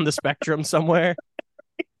 like he's on the spectrum somewhere.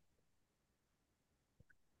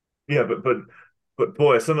 Yeah, but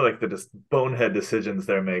boy, some of like the bonehead decisions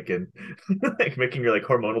they're making, like making your like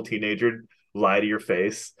hormonal teenager lie to your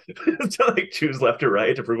face to like choose left or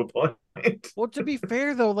right to prove a point. Well, to be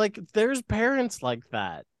fair though, like there's parents like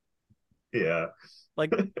that. Yeah,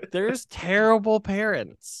 Like there's terrible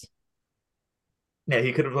parents. yeah,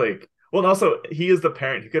 he could have like. Well, and also he is the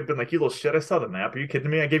parent. He could have been like, "You little shit! I saw the map. Are you kidding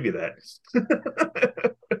me? I gave you that."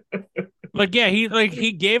 like, yeah,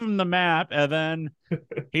 he gave him the map and then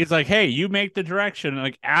he's like, hey, you make the direction. And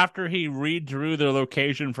like after he redrew the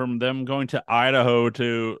location from them going to Idaho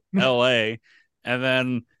to LA, and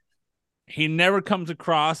then he never comes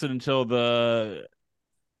across it until the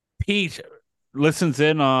Pete listens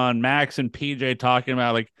in on Max and PJ talking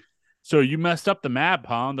about like, so you messed up the map,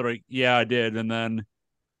 huh? And they're like, yeah, I did. And then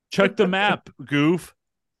check the map, goof.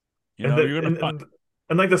 You're gonna find.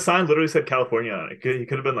 And like the sign literally said California on it. He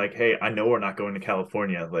could have been like, "Hey, I know we're not going to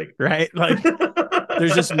California." Like, Right? Like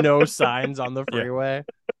there's just no signs on the freeway.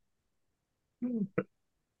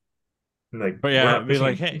 like, But yeah, it'd be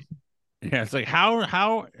like, hey, yeah, it's like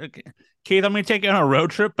how Keith, I'm gonna take you on a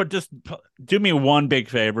road trip, but just do me one big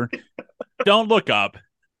favor. Don't look up.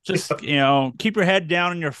 Just keep your head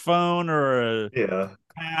down on your phone or a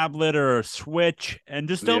tablet or a Switch, and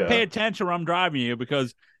just don't pay attention where I'm driving you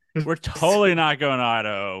because we're totally not going to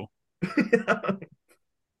Idaho.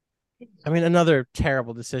 I mean, another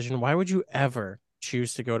terrible decision. Why would you ever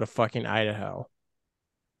choose to go to fucking Idaho?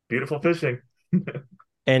 Beautiful fishing.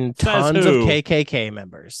 And tons of KKK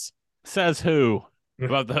members. Says who?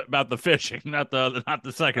 About the fishing, not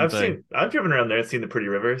the second thing. I've driven around there and seen the pretty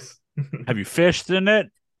rivers. Have you fished in it?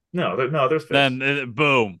 No, there's fish. Then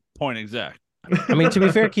boom, Point exact. I mean, to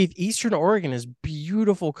be fair, Keith, Eastern Oregon is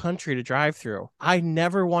beautiful country to drive through. I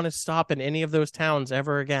never want to stop in any of those towns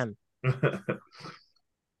ever again.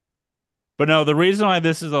 But no, the reason why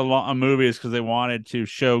this is a movie is because they wanted to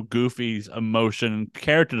show Goofy's emotion and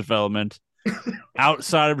character development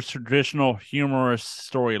outside of traditional humorous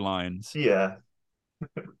storylines. Yeah.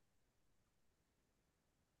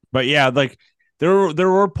 But yeah, like there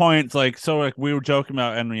were points like we were joking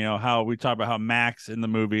about, and how we talk about how Max in the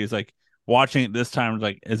movie is like watching it this time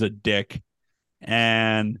is a dick,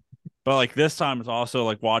 but like this time it's also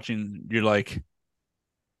like watching, you're like,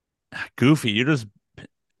 Goofy, you're just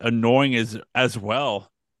annoying as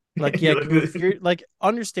well. Like, yeah, you're like,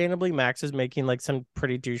 understandably, Max is making like some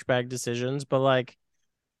pretty douchebag decisions, but like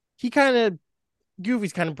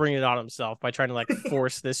Goofy's kind of bringing it on himself by trying to like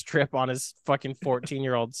force this trip on his fucking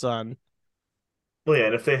 14-year-old son. Well, yeah,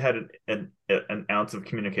 and if they had an ounce of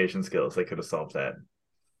communication skills, they could have solved that.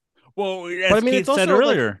 Well, as Keith it's said also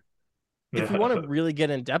earlier, like, if you want to really get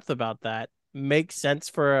in depth about that, makes sense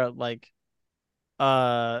for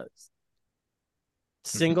a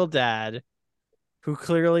single dad who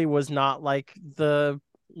clearly was not like the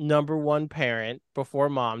number one parent before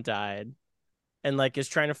mom died, and like is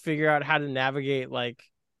trying to figure out how to navigate like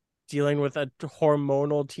dealing with a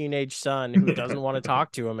hormonal teenage son who doesn't want to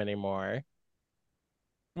talk to him anymore.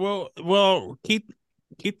 Well, Keith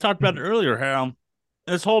talked about it earlier, how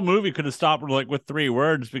this whole movie could have stopped with 3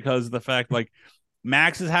 words, because of the fact like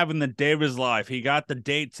Max is having the day of his life. He got the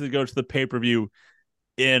date to go to the pay-per-view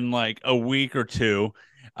in like a week or two.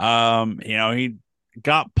 He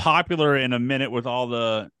got popular in a minute with all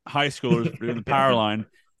the high schoolers through the power line.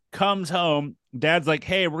 Comes home, dad's like,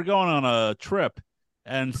 hey, we're going on a trip.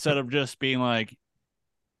 And instead of just being like,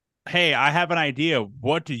 hey, I have an idea,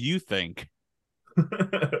 what do you think?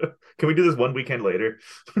 Can we do this one weekend later?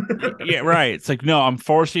 Yeah, right. It's like, no, I'm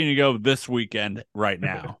forcing you to go this weekend right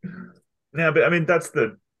now. Yeah, but I mean, that's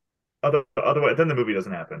the otherwise then the movie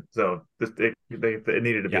doesn't happen. So it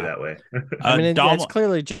needed to be that way. I mean, it's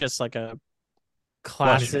clearly just like a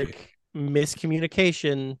classic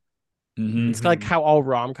miscommunication. Mm-hmm. It's like how all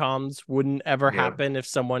rom-coms wouldn't ever happen if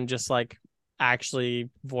someone just like actually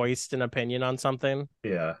voiced an opinion on something.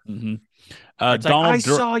 Yeah. Mm-hmm. It's like, I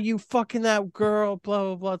saw you fucking that girl, blah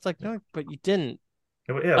blah blah. It's like, no, but you didn't.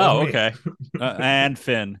 Yeah, oh, okay. And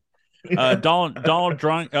Finn. Donald Duck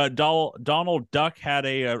had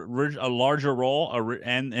a larger role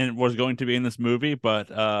and was going to be in this movie,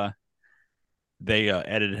 but they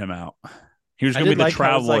edited him out. He was going to be the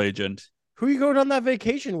travel agent. Who you going on that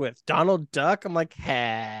vacation with? Donald Duck? I'm like,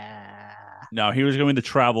 ha. No, he was going to be the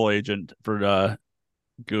travel agent for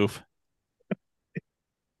Goof.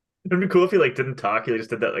 It'd be cool if he didn't talk. He just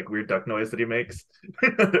did that weird duck noise that he makes.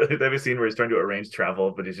 Have you seen where he's trying to arrange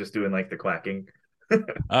travel, but he's just doing the quacking?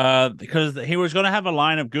 Because he was going to have a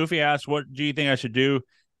line of Goofy asks, "What do you think I should do?"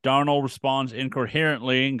 Donald responds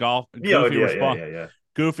incoherently, and Goofy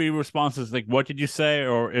responds is like, "What did you say?"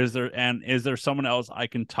 Or is there someone else I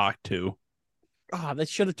can talk to? Oh, they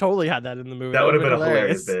should have totally had that in the movie. That would have been a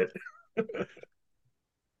hilarious bit.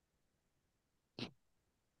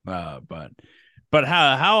 But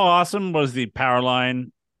how awesome was the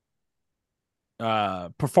Powerline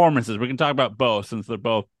performances? We can talk about both since they're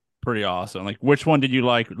both pretty awesome. Like, which one did you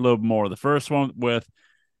like a little more? The first one with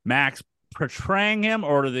Max portraying him,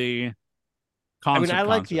 or the concert? I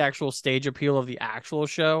like the actual stage appeal of the actual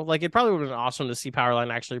show. Like, it probably would have been awesome to see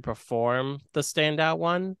Powerline actually perform the standout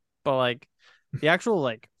one, but the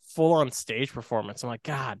actual full on stage performance, I'm like,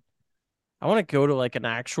 God, I want to go to an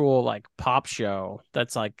actual pop show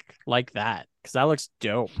that's like that, because that looks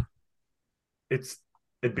dope.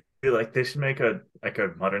 It'd be like they should make a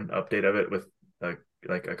modern update of it with a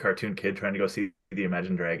cartoon kid trying to go see the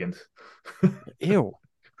Imagine Dragons. Ew.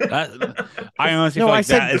 I honestly I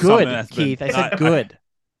said good, Keith. I said good.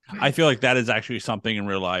 I feel like that is actually something in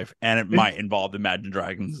real life, and it might involve Imagine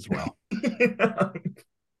Dragons as well. Yeah.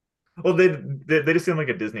 Well, they just seem like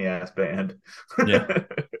a Disney ass band. Yeah.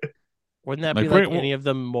 Wouldn't that be any of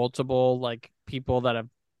the multiple people that have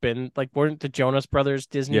been weren't the Jonas Brothers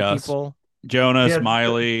Disney people? Jonas,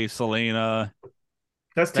 Miley, Selena.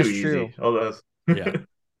 That's too easy. True. All those. Yeah.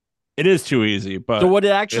 It is too easy, but so what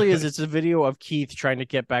it actually is, it's a video of Keith trying to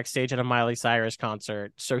get backstage at a Miley Cyrus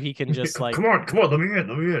concert, so he can just come on, let me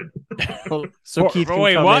in. So Keith can come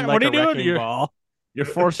in what are you doing? You're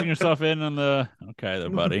forcing yourself in on the there,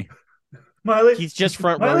 buddy. Miley, He's just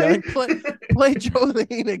front row. Play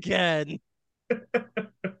Jolene again.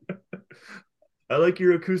 I like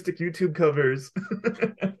your acoustic YouTube covers.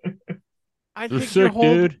 I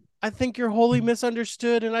think you're wholly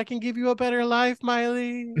misunderstood, and I can give you a better life,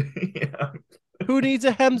 Miley. Yeah. Who needs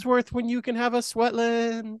a Hemsworth when you can have a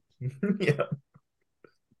Sweatland? Yeah.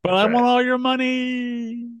 But I want all your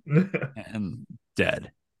money. And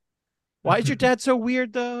dead. Why is your dad so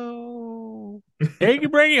weird though? Hey, you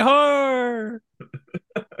bring it hard.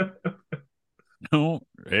 Don't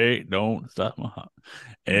stop my heart.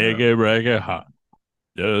 Hey, break it hot.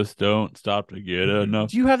 Just don't stop to get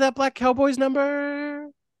enough. Do you have that Black Cowboys number?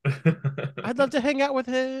 I'd love to hang out with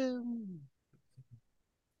him.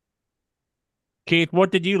 Keith,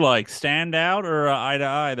 what did you like? Stand out or eye to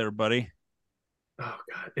eye there, buddy? Oh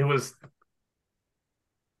God, it was.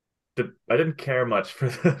 I didn't care much for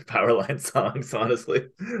the Powerline songs, honestly.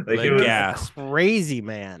 Like Like it was gasp. Crazy,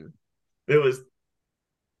 man. It was.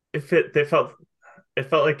 It fit. They felt. It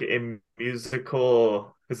felt like a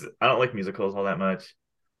musical because I don't like musicals all that much,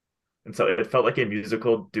 and so it felt like a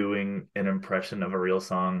musical doing an impression of a real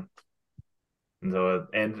song. And so,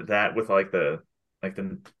 and that with like the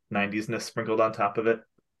 90s-ness sprinkled on top of it.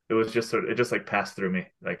 It was just it just like passed through me.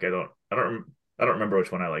 Like I don't remember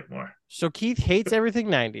which one I like more. So Keith hates everything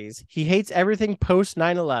 90s. He hates everything post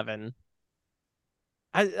 9/11.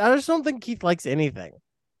 I just don't think Keith likes anything.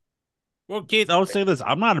 Well, Keith, I'll say this: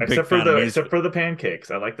 I'm not a big Except fan of except for the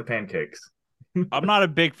pancakes. I like the pancakes. I'm not a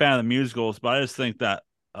big fan of the musicals, but I just think that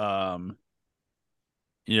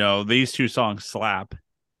these two songs slap.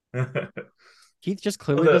 Keith just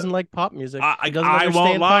clearly doesn't like pop music. I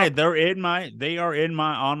won't lie; they are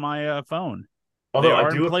on my phone. Although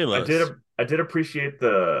I did appreciate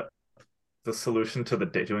the solution to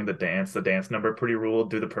doing the dance number pretty ruled.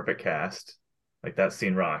 Do the perfect cast, like that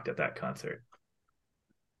scene rocked at that concert.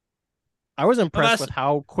 I was impressed with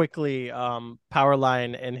how quickly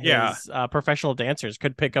Powerline and his professional dancers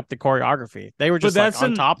could pick up the choreography. They were just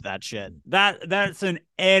on top of that shit. That's in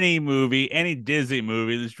any movie, any Disney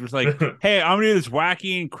movie. It's just like, hey, I'm gonna do this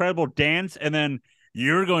wacky, incredible dance, and then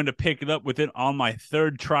you're going to pick it up with it on my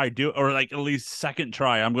third try, or like at least second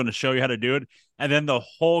try. I'm going to show you how to do it, and then the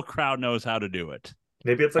whole crowd knows how to do it.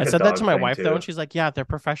 Maybe it's like I said that to my wife though, and she's like, "Yeah, they're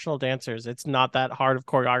professional dancers. It's not that hard of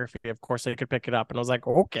choreography. Of course they could pick it up." And I was like,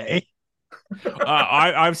 "Okay."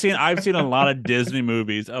 I've seen a lot of Disney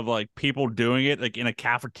movies of like people doing it like in a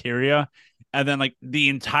cafeteria, and then like the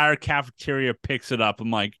entire cafeteria picks it up. I'm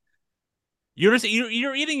like, you're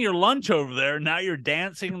eating your lunch over there. Now you're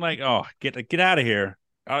dancing. Like, oh, get out of here.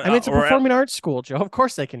 I mean, it's a performing arts school, Joe. Of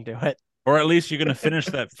course they can do it. Or at least you're gonna finish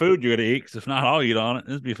that food you're gonna eat. Because if not, I'll eat on it.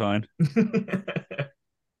 This will be fine.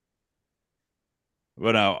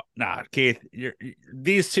 But no, Keith,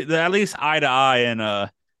 these two, at least eye to eye and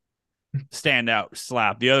stand out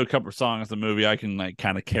slap. The other couple of songs in the movie I can like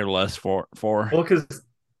kind of care less for. Well, because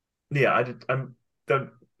I'm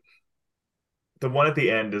the one at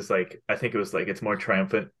the end is like I think it was like it's more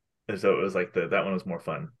triumphant, as though it was like that one was more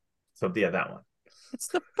fun. So yeah, that one. It's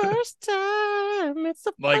the first time. It's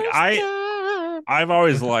the like first time. I've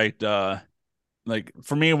always liked like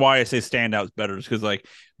for me why I say stand out is better is because like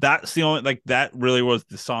that's the only like that really was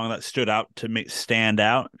the song that stood out to make stand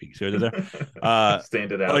out. You see what there?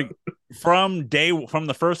 Stand it out. Like from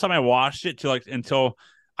the first time I watched it to like until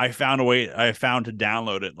I found to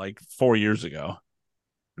download it like 4 years ago.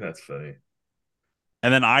 That's funny.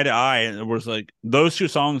 And then Eye to Eye, it was like those two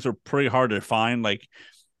songs are pretty hard to find. Like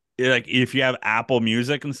if you have Apple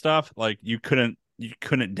Music and stuff, like you couldn't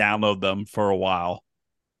download them for a while.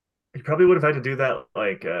 You probably would have had to do that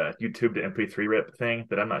like YouTube to MP3 rip thing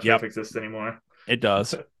that I'm not sure if exists anymore. It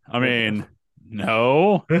does. I mean,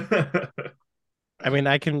 no. I mean,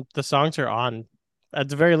 the songs are on, at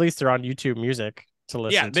the very least, they're on YouTube Music to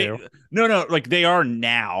listen to. No, like they are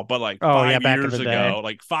now, but like 5 years ago,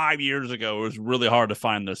 like 5 years ago, it was really hard to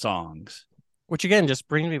find the songs. Which again just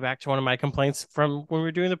brings me back to one of my complaints from when we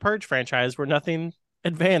were doing the Purge franchise, where nothing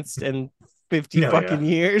advanced in 50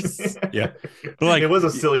 years. Yeah. But like it was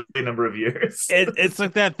a silly number of years. It's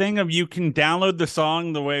like that thing of you can download the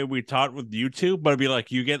song the way we taught with YouTube, but it'd be like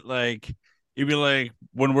it'd be like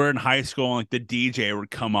when we're in high school and like the DJ would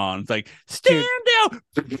come on. It's like stand out.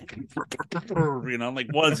 Like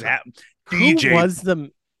what's happening? DJ Who was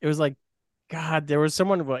it was like God, there was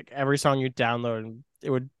someone like every song you download and it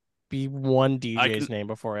would be one DJ's name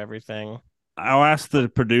before everything. I'll ask the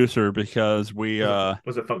producer because we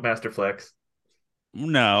was it Funkmaster Flex?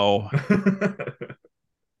 No.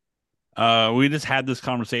 We just had this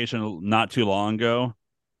conversation not too long ago.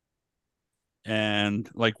 And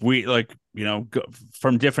like we like,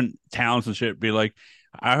 from different towns and shit, be like,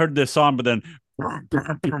 I heard this song, but then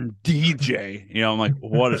DJ, I'm like,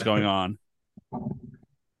 what is going on?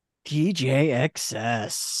 DJ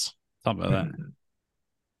XS. Something like that.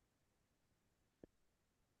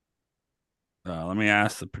 Let me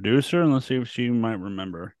ask the producer and let's see if she might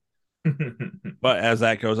remember. But as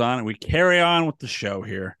that goes on, we carry on with the show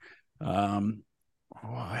here.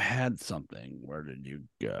 I had something. Where did you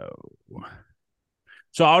go?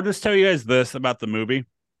 So I'll just tell you guys this about the movie.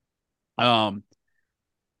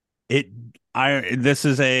 This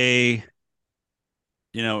is a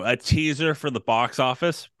teaser for the box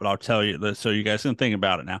office, but I'll tell you this so you guys can think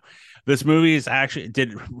about it now. This movie is actually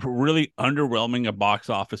did really underwhelming a box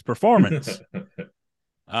office performance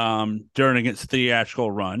during its theatrical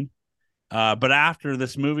run. But after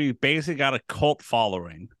this movie basically got a cult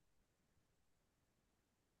following.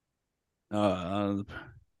 But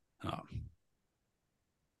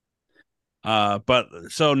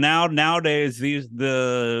so nowadays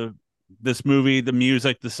this movie, the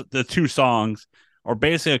music, the two songs are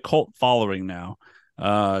basically a cult following now.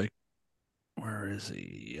 Where is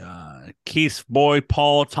he? Keith's boy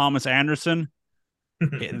Paul Thomas Anderson.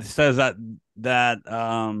 It says that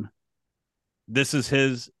this is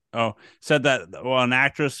his. Said that an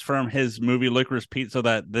actress from his movie Licorice Pizza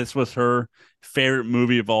that this was her favorite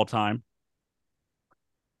movie of all time.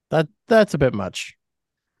 That's a bit much.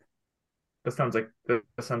 That sounds like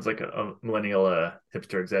a millennial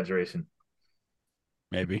hipster exaggeration.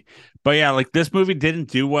 Maybe. But yeah, like this movie didn't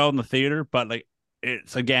do well in the theater, but like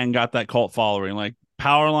it's again got that cult following. Like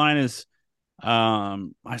Powerline is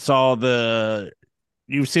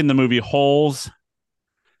you've seen the movie Holes.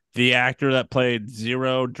 The actor that played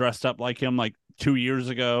Zero dressed up like him like 2 years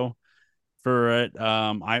ago for it.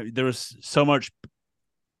 There was so much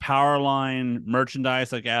Powerline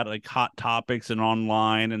merchandise like at like Hot Topics and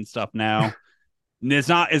online and stuff now. And it's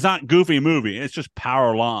not Goofy Movie, it's just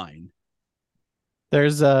Powerline.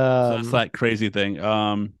 There's so that's that crazy thing.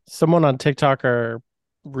 Someone on TikTok or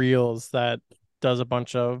Reels that does a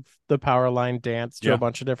bunch of the Powerline dance to a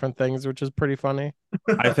bunch of different things, which is pretty funny.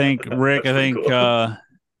 I think Rick, cool.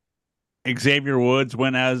 Xavier Woods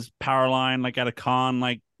went as Powerline like at a con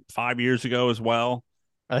like 5 years ago as well.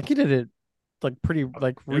 I think he did it like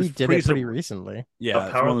redid it pretty recently. Yeah,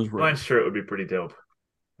 a Powerline shirt would be pretty dope.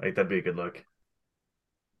 Like that'd be a good look.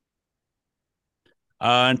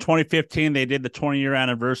 In 2015, they did the 20-year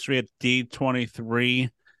anniversary at D23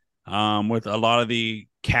 with a lot of the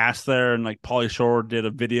cast there, and like Pauly Shore did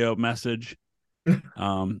a video message,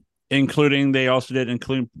 including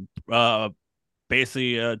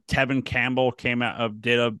basically Tevin Campbell came out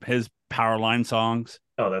did his Powerline songs.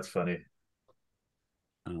 Oh, that's funny.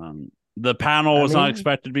 The panel was not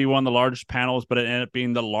expected to be one of the largest panels, but it ended up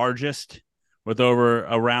being the largest, with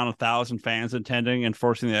around 1,000 fans attending and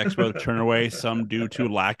forcing the expo to turn away some due to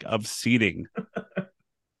lack of seating.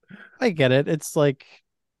 I get it. It's like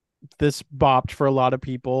this bopped for a lot of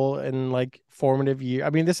people in like formative year.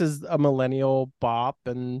 I mean, this is a millennial bop,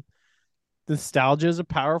 and nostalgia is a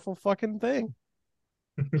powerful fucking thing.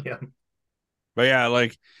 Yeah. But yeah,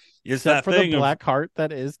 like it's Except that for thing the black heart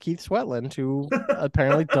that is Keith Sweatland, who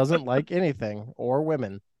apparently doesn't like anything or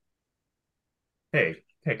women. Hey,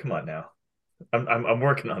 come on now. I'm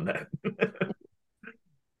working on that.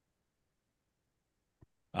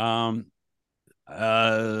 Ron,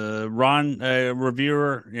 a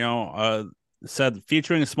reviewer, said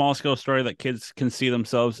featuring a small scale story that kids can see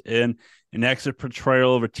themselves in, an exit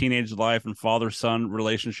portrayal of a teenage life and father-son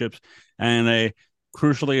relationships, and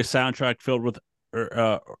crucially a soundtrack filled with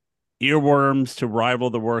earworms to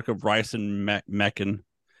rival the work of Rice and Meccan.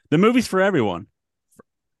 The movie's for everyone.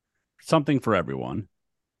 Something for everyone.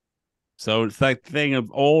 So it's that thing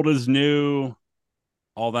of old is new,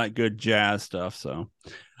 all that good jazz stuff. So,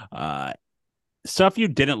 stuff you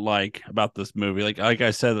didn't like about this movie, like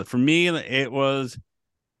I said, for me, it was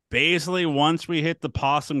basically once we hit the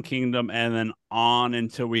Possum Kingdom and then on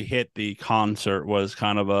until we hit the concert was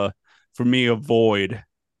kind of for me, a void.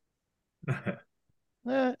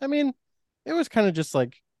 I mean, it was kind of just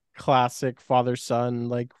like classic father-son,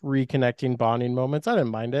 like reconnecting bonding moments. I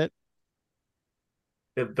didn't mind it.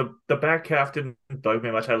 The back half didn't bug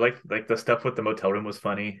me much. I like the stuff with the motel room was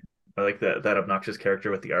funny. I like that obnoxious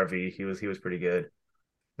character with the RV. He was pretty good.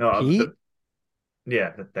 No, Pete?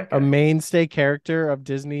 That guy. A mainstay character of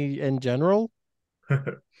Disney in general.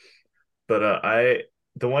 But I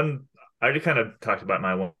already kind of talked about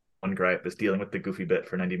my one gripe is dealing with the Goofy bit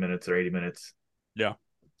for 90 minutes or 80 minutes. Yeah.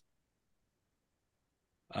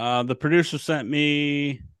 The producer sent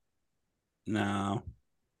me. No.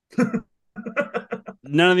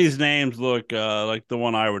 None of these names look like the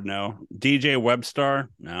one I would know. DJ Webstar?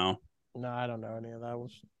 No. No, I don't know any of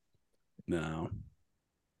those. No.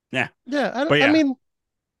 Yeah. Yeah, I mean,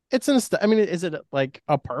 it's I mean, is it like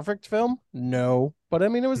a perfect film? No, but I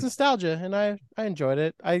mean, it was nostalgia, and I enjoyed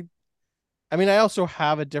it. I mean, I also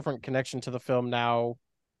have a different connection to the film now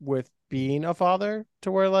with being a father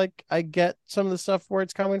to where like I get some of the stuff where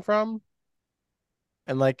it's coming from.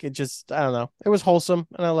 And like it just, I don't know. It was wholesome,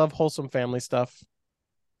 and I love wholesome family stuff.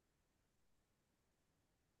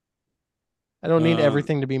 I don't need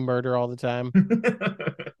everything to be murder all the time.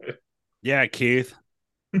 Yeah, Keith.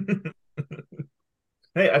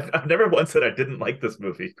 Hey, I've never once said I didn't like this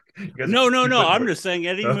movie. No. I'm just saying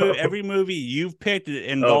every movie you've picked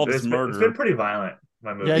involves murder. It's been pretty violent.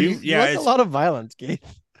 My movie. You like a lot of violence, Keith.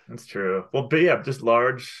 That's true. Well, but yeah, just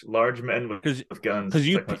large men with guns. Because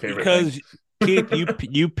like my favorite thing. Keith,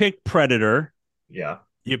 you picked Predator. Yeah.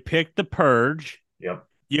 You picked The Purge. Yep.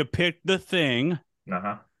 You picked The Thing.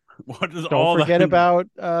 Uh-huh. What does Don't forget about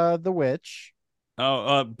The Witch.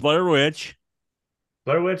 Oh, Blair Witch.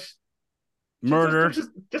 Blair Witch. Murder.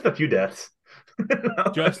 Just a few deaths.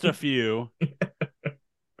 Just a few.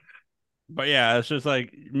 But yeah, it's just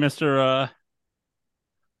like Mr.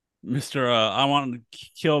 I want to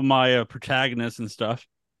kill my protagonist and stuff.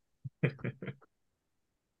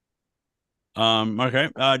 Okay.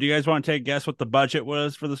 Do you guys want to take a guess what the budget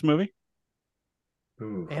was for this movie?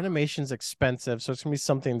 Ooh. Animation's expensive, so it's gonna be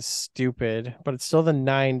something stupid, but it's still the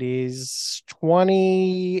 90s.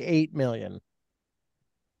 28 million.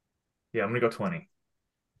 Yeah, I'm gonna go 20.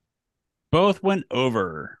 Both went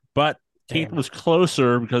over, but Keith was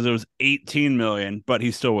closer because it was 18 million, but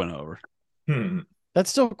he still went over. That's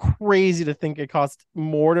still crazy to think it cost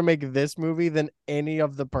more to make this movie than any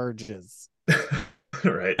of the Purges.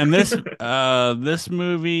 Right. And this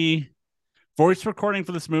movie, voice recording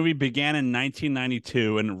for this movie began in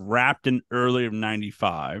 1992 and wrapped in early of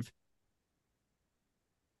 95.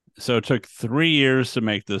 So it took 3 years to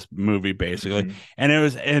make this movie, basically. Mm-hmm. And it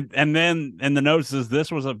was, and then in the notes is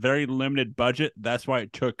this was a very limited budget. That's why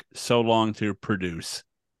it took so long to produce.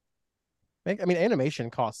 I mean, animation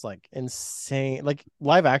costs like insane. Like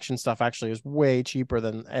live action stuff actually is way cheaper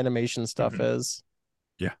than animation stuff is.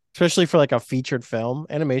 Yeah. Especially for like a featured film.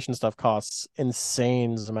 Animation stuff costs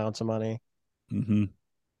insane amounts of money. Mm-hmm.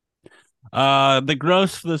 The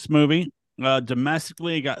gross for this movie,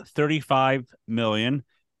 domestically got 35 million.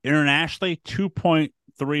 Internationally,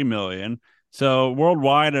 2.3 million. So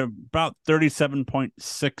worldwide, about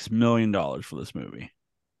 $37.6 million for this movie.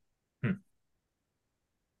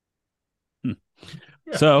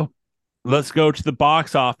 Yeah. So let's go to the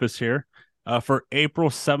box office here for April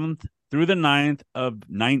 7th through the 9th of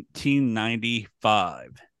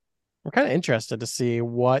 1995. I'm kind of interested to see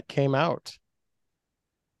what came out.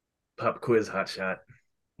 Pop quiz hot shot.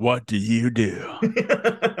 What do you do?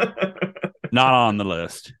 Not on the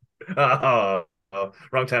list. Oh,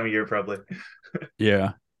 wrong time of year, probably.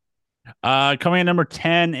 Yeah. Coming in number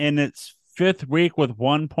 10 in its fifth week with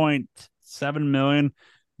 1.7 million,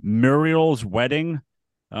 Muriel's Wedding.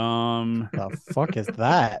 The fuck is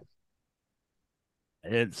that?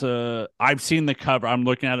 It's I've seen the cover. I'm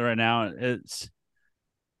looking at it right now. It's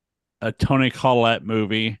a Toni Collette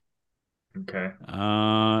movie. Okay.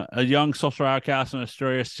 A young social outcast in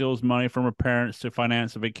Australia steals money from her parents to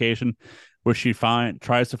finance a vacation where she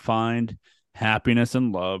tries to find happiness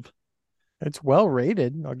and love. It's well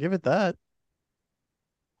rated. I'll give it that.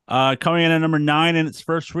 Coming in at number 9 in its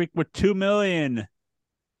first week with 2 million.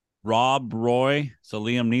 Rob Roy. It's a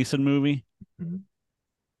Liam Neeson movie. Mm-hmm.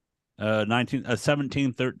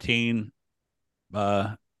 1713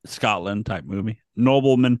 Scotland type movie.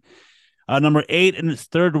 Nobleman. Number 8 in its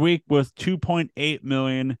third week with 2.8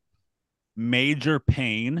 million. Major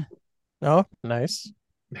Pain. Oh, nice.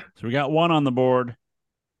 So we got one on the board.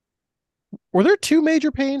 Were there 2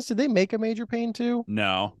 Major Pains? Did they make a Major Pain too?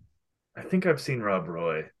 No. I think I've seen Rob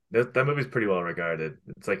Roy. That movie's pretty well regarded.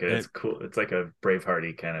 It's cool. It's like a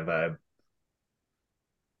Bravehearty kind of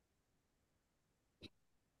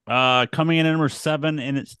vibe. Coming in at number 7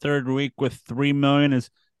 in its third week with 3 million is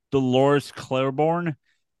Dolores Claiborne.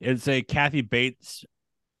 It's a Kathy Bates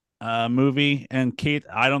movie. And Keith,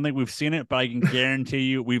 I don't think we've seen it, but I can guarantee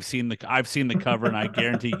you I've seen the cover, and I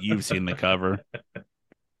guarantee you've seen the cover.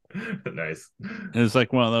 Nice. It's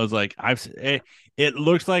like one of those like it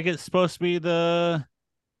looks like it's supposed to be the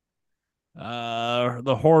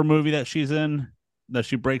horror movie that she's in, that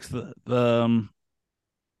she breaks the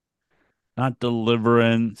not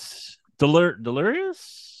Deliverance,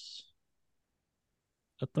 Delirious.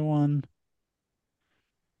 Is that the one?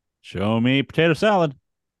 Show me potato salad.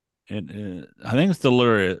 I think it's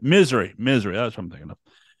Delirious. Misery. That's what I'm thinking of.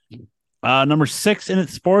 Number 6 in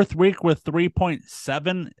its fourth week with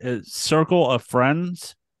 3.7 is Circle of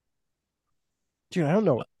Friends. Dude, I don't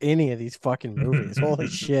know any of these fucking movies. Holy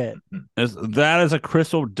shit. That is a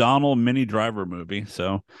Chris O'Donnell Mini Driver movie.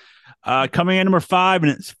 So coming in number 5 in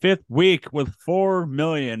its fifth week with 4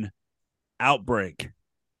 million, Outbreak.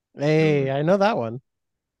 Hey, I know that one.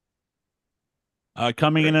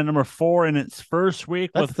 Coming in at number 4 in its first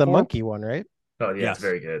week That's with the 4. monkey one, right? Oh yeah, it's Yes,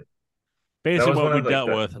 very good. That basically was what one we of like dealt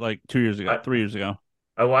the with like 2 years ago, I 3 years ago.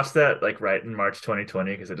 I watched that like right in March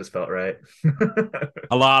 2020 because it just felt right.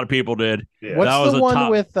 A lot of people did. Yeah. That What's was the a one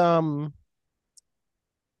top.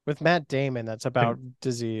 with Matt Damon that's about Con-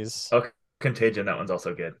 disease? oh, Contagion. That one's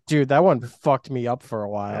also good. Dude, that one fucked me up for a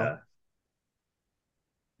while.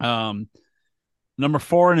 Yeah. Um, Number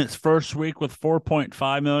 4 in its first week with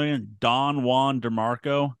 4.5 million. Don Juan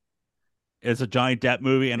DeMarco is a Johnny Depp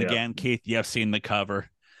movie, and Yeah. again, Keith, you have seen the cover.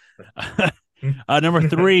 Number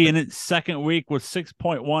 3 in its second week with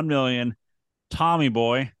 6.1 million. Tommy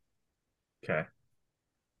Boy. Okay.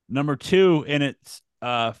 Number 2 in its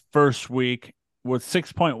first week with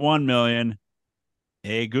 6.1 million.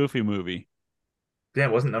 A Goofy movie. Yeah,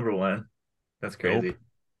 it wasn't number one. That's crazy. Nope.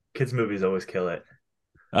 Kids movies always kill it.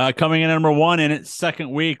 Coming in at number 1 in its second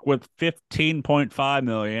week with 15.5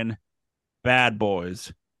 million. Bad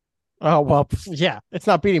Boys. Oh, well, yeah. It's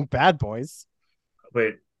not beating Bad Boys.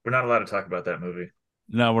 Wait, we're not allowed to talk about that movie.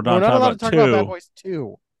 No, we're We're not not talking allowed to about talk 2. about Bad Boys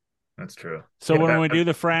 2. That's true. So Yeah, when we do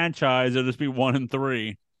the franchise, it'll just be 1 and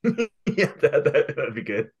 3. yeah, that'd be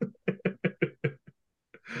good.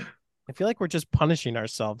 I feel like we're just punishing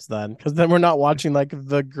ourselves then, because then we're not watching like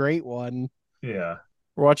the great one. Yeah.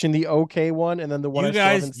 We're watching the okay one, and then the one I still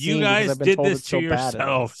haven't You seen because guys I've been did told this it's to so bad.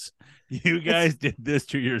 yourselves. You guys did this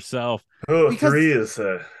to yourself. Oh, Because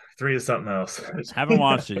three is something else. Haven't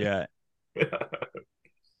watched it yet.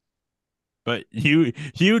 But you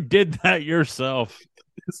did that yourself.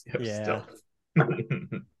 Yeah.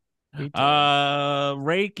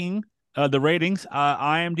 Ranking the ratings.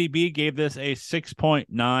 IMDb gave this a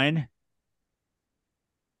 6.9.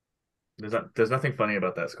 There's nothing funny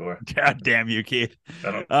about that score. God damn you, Keith.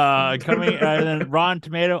 I don't. Coming then Rotten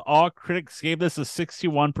Tomato, all critics gave this a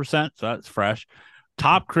 61%, so that's fresh.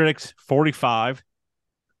 Top critics 45,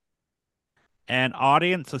 and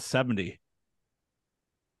audience a 70.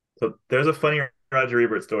 So there's a funny Roger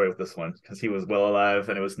Ebert story with this one because he was well alive,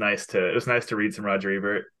 and it was nice to read some Roger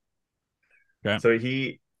Ebert. Okay. So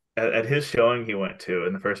he at his showing he went to,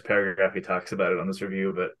 in the first paragraph he talks about it on this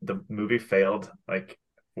review, but the movie failed like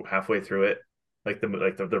halfway through it. Like the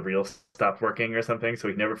reel stopped working or something, so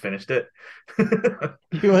he never finished it.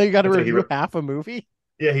 You only got to review half a movie?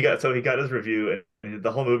 Yeah, he got his review, and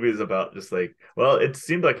the whole movie is about just like, well, it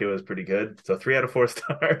seemed like it was pretty good, so 3 out of 4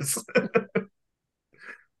 stars.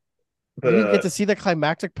 But you didn't get to see the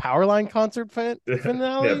climactic Powerline concert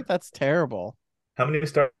finale? Yeah. That's terrible. How many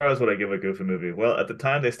stars would I give a Goofy movie? Well, at the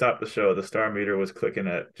time they stopped the show, the star meter was clicking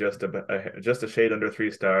at just a shade under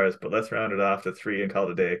 3 stars, but let's round it off to 3 and call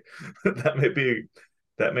it a day. that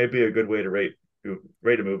may be a good way to rate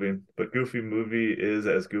a movie, but Goofy movie is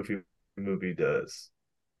as Goofy movie does.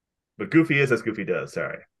 But Goofy is as Goofy does.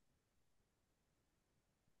 Sorry.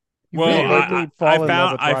 You really made me fall in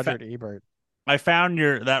love with Roger Ebert. I found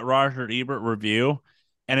that Roger Ebert review,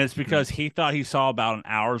 and it's because he thought he saw about an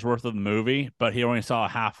hour's worth of the movie, but he only saw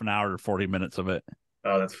half an hour to 40 minutes of it.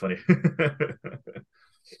 Oh, that's funny.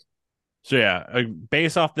 So yeah,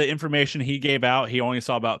 based off the information he gave out, he only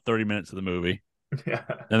saw about 30 minutes of the movie. Yeah.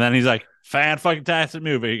 And then he's like, fan-fucking-tastic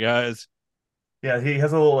movie, guys. Yeah, he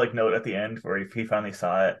has a little like note at the end where he finally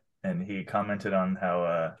saw it, and he commented on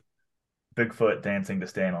how Bigfoot dancing to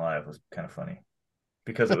Staying Alive was kind of funny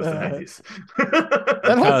because it was the 90s.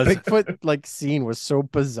 That whole Bigfoot like scene was so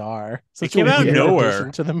bizarre. It came out of nowhere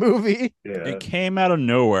to the movie. Yeah. It came out of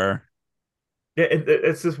nowhere. Yeah,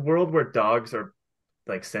 it's this world where dogs are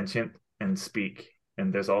like sentient and speak,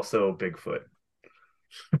 and there's also Bigfoot.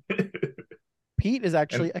 Pete is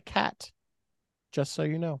actually a cat, just so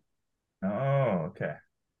you know. Oh, okay.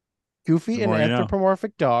 Goofy, an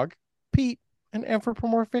anthropomorphic dog. Pete, an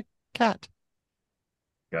anthropomorphic cat.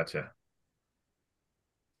 Gotcha.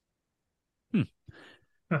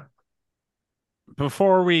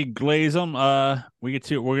 Before we glaze them, we're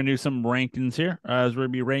gonna do some rankings here. As we're gonna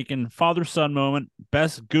be ranking father son moment,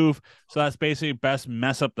 best goof. So that's basically best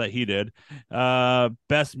mess up that he did.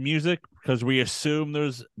 Best music, because we assume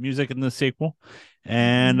there's music in the sequel,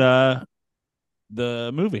 and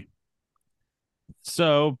the movie.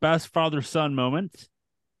 So best father son moment.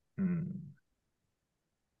 To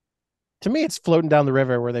me, it's floating down the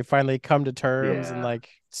river where they finally come to terms and like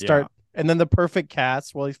start. Yeah. And then the perfect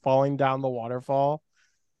cast while he's falling down the waterfall.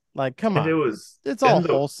 Like, come on. It's all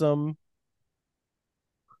wholesome.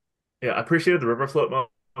 Yeah, I appreciated the river float moment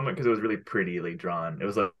because it was really prettily drawn. It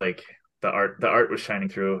was like the art was shining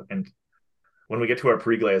through. And when we get to our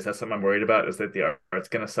pre-glaze, that's something I'm worried about, is that the art's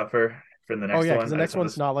going to suffer from the next one. Oh, yeah, because the next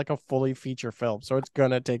one's not like a fully feature film. So it's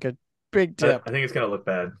going to take a Big tip. I think it's gonna look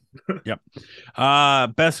bad.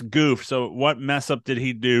 Yep. Best goof. So what mess up did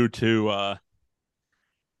he do to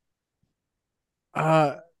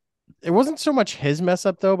It wasn't so much his mess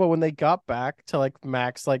up though, but when they got back to like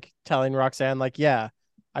Max like telling Roxanne like, yeah,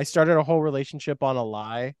 I started a whole relationship on a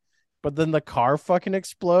lie, but then the car fucking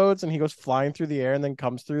explodes and he goes flying through the air and then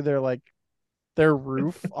comes through their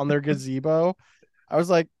roof on their gazebo. I was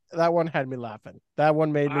like, that one had me laughing. That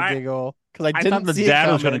one made me giggle because I thought didn't the see dad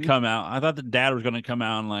it was going to coming. come out. I thought the dad was going to come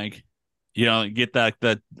out and like, you know, get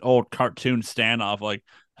that old cartoon standoff, like,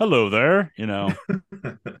 hello there, you know,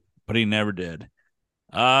 but he never did.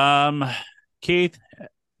 Keith,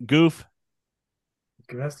 goof.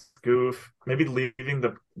 Best goof. Maybe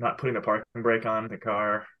not putting the parking brake on the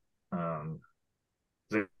car.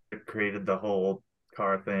 They created the whole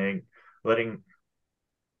car thing. Letting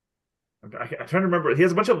I'm trying to remember. He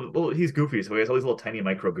has a bunch of he's goofy, so he has all these little tiny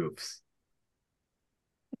micro goofs.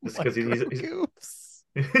 Just because he's Goofs.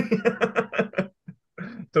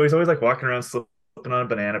 so he's always like walking around slipping on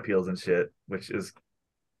banana peels and shit, it's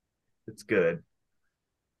good.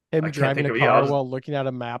 Him I can't driving think a of car while looking at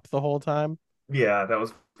a map the whole time. yeah, that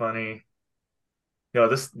was funny.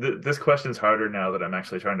 This question's harder now that I'm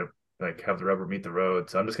actually trying to like have the rubber meet the road.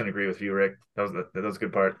 So I'm just gonna agree with you, Rick. That was a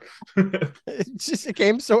good part. It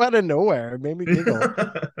came so out of nowhere. It made me giggle.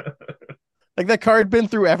 Like that car had been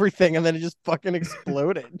through everything and then it just fucking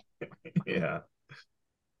exploded. Yeah.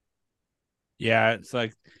 Yeah, it's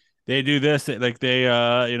like they do this, like they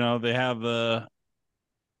you know, they have the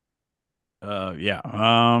yeah.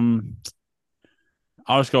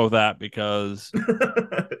 I'll just go with that because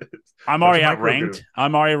I'm Bunch already of micro outranked. goof.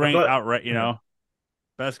 I'm already I ranked thought, outright, you yeah. know.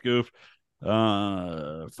 Best goof.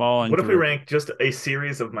 Falling What if we through. rank just a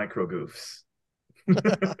series of micro goofs?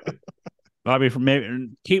 Bobby, maybe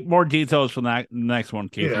keep more details from that next one,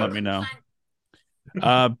 Keith. Yeah. Let me know.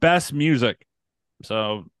 Best music.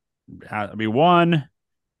 So it'll be one,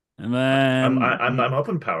 and then I'm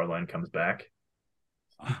hoping Powerline comes back.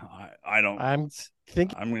 I don't. I'm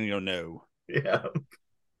thinking I'm gonna go no. Yeah.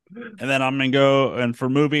 And then I'm gonna go, and for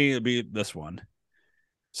movie it'll be this one.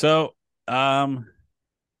 So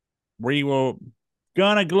we will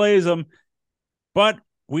gonna glaze them, but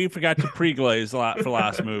we forgot to pre-glaze a lot for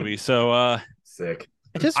last movie. So Sick.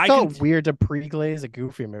 it just I felt can weird to pre-glaze a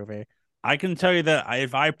Goofy movie. I can tell you that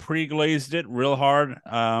if I pre-glazed it real hard,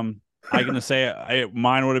 I can say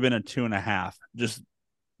mine would have been a 2.5. Just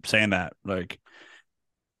saying that, like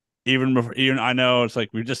even before, even I know it's like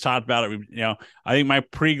we just talked about it. I think my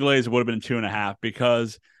pre-glaze would have been 2.5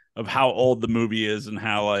 because of how old the movie is and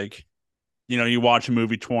how like, you watch a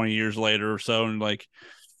movie 20 years later or so, and like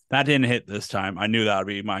that didn't hit this time. I knew that would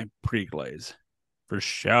be my pre-glaze for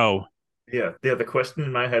show. Yeah. The question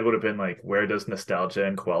in my head would have been like, where does nostalgia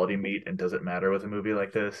and quality meet, and does it matter with a movie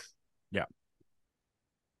like this? Yeah.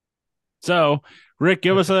 So, Rick,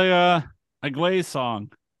 give us a glaze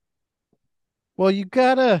song. Well, you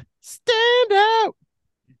gotta stand out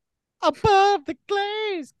above the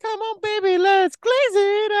glaze. Come on, baby, let's glaze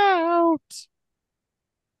it out.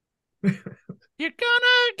 You're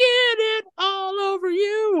gonna get it all over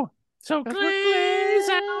you. So glaze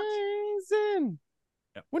out.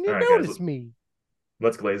 Yep. When you right, notice guys, me.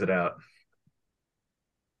 Let's glaze it out.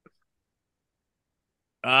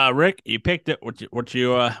 Rick, you picked it. What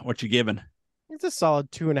you giving? It's a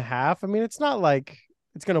solid 2.5. I mean, it's not like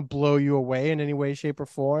it's gonna blow you away in any way, shape, or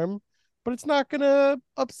form, but it's not gonna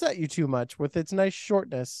upset you too much with its nice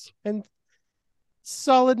shortness and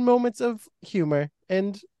solid moments of humor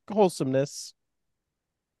and wholesomeness.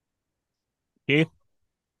 Keith?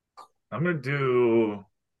 I'm gonna do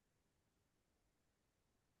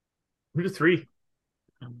 3.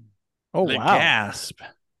 Oh The wow. gasp.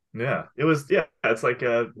 Yeah. It's like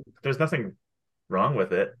there's nothing wrong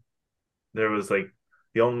with it. There was like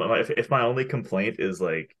if my only complaint is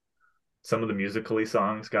like some of the musically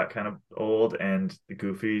songs got kind of old, and the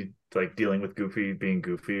Goofy, like dealing with Goofy being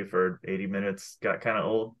Goofy for 80 minutes got kind of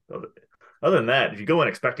old. Other than that, if you go in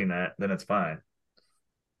expecting that, then it's fine.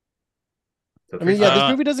 So I mean, yeah, this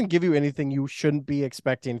movie doesn't give you anything you shouldn't be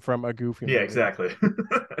expecting from a Goofy movie. Yeah, exactly.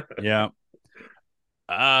 Yeah.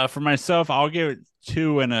 For myself, I'll give it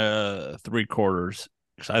 2.75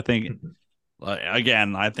 because I think,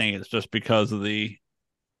 again, I think it's just because of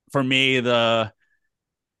for me, the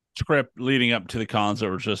script leading up to the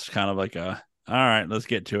concert was just kind of like all right, let's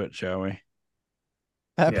get to it, shall we?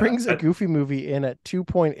 That brings a Goofy movie in at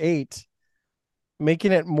 2.8,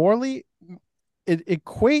 making it it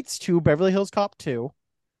equates to Beverly Hills Cop 2,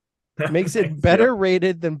 makes it better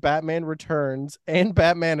rated than Batman Returns and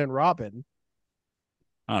Batman and Robin.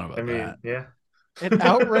 I don't know about that. Yeah. It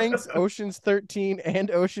outranks Ocean's 13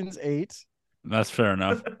 and Ocean's 8. That's fair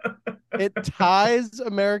enough. It ties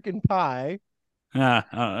American Pie.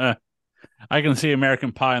 I can see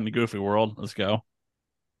American Pie in the Goofy world. Let's go.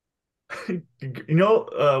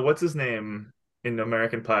 What's his name in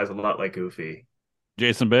American Pie is a lot like Goofy.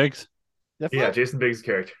 Jason Biggs? Yeah, Jason Biggs'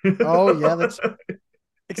 character. Oh, yeah, that's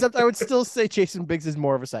except I would still say Jason Biggs is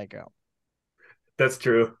more of a psycho. That's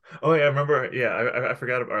true. Oh yeah, I remember. Yeah, I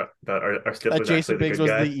forgot about our Stifler's that Jason Biggs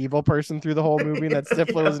was the evil person through the whole movie, and that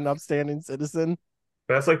Stifler was an upstanding citizen.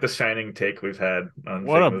 That's like the shining take we've had on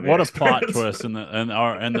what a plot twist in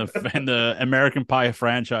the American Pie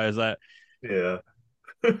franchise that you've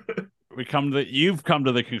come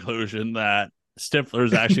to the conclusion that Stifler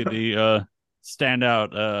is actually the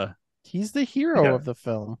standout. He's the hero of the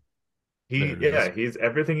film. He's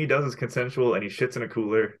everything he does is consensual, and he shits in a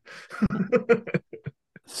cooler.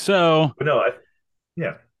 So we're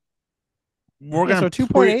gonna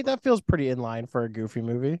 2.8. That feels pretty in line for a Goofy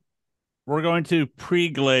movie. We're going to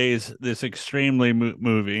pre-glaze this extremely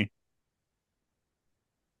movie.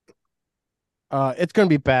 It's gonna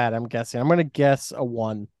be bad. I'm guessing. I'm gonna guess a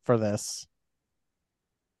 1 for this.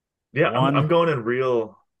 Yeah, I'm going in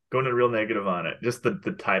real negative on it. Just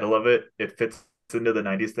the title of it fits into the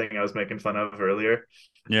 90s thing I was making fun of earlier.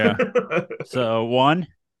 Yeah. So 1.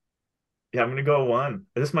 Yeah, I'm gonna go 1.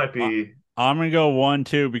 This might be. I'm gonna go 1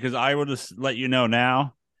 too, because I will just let you know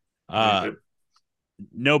now.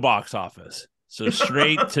 No box office, so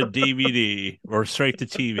straight to DVD or straight to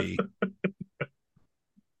TV.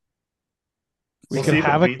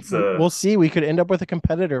 We'll see. We could end up with a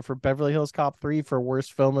competitor for Beverly Hills Cop 3 for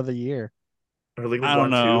worst film of the year. Or Legal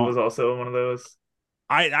Blonde 2 was also one of those.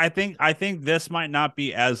 I think this might not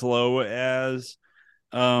be as low as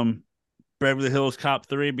Beverly Hills Cop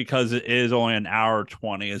 3 because it is only an hour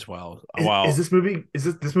 20 as well. Is this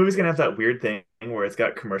movie's gonna have that weird thing where it's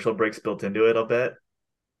got commercial breaks built into it? I'll bet.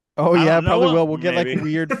 Oh yeah, probably will. We'll get like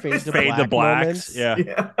weird fade to black moments. Yeah.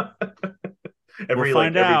 We'll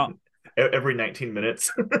find out every 19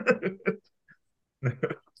 minutes.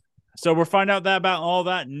 So we'll find out about all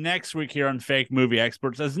that next week here on Fake Movie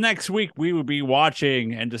Experts. As next week we will be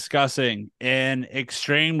watching and discussing an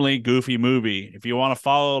extremely goofy movie. If you want to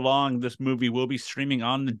follow along, this movie will be streaming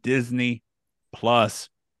on the Disney Plus.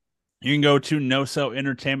 You can go to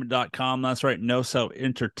nocellentertainment.com. That's right,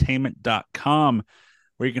 nocellentertainment.com,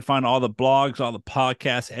 where you can find all the blogs, all the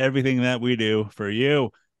podcasts, everything that we do for you.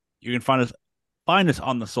 You can find us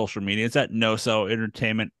on the social media. It's at No Cell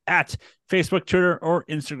Entertainment at Facebook, Twitter, or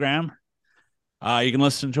Instagram. You can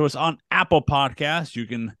listen to us on Apple Podcasts. You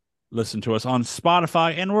can listen to us on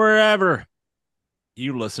Spotify and wherever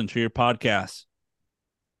you listen to your podcasts.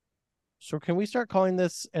 So can we start calling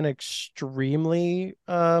this an extremely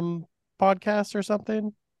podcast or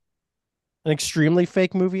something? An extremely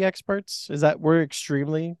fake movie experts? Is that we're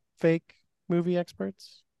extremely fake movie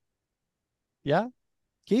experts? Yeah?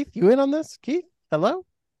 Keith, you in on this? Keith? Hello?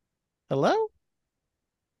 Hello?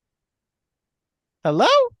 Hello?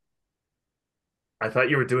 I thought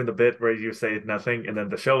you were doing the bit where you say nothing and then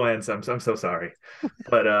the show ends. I'm so sorry.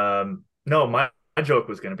 But no, my joke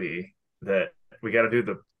was going to be that we got to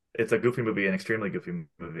do it's a goofy movie, an extremely goofy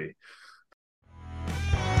movie.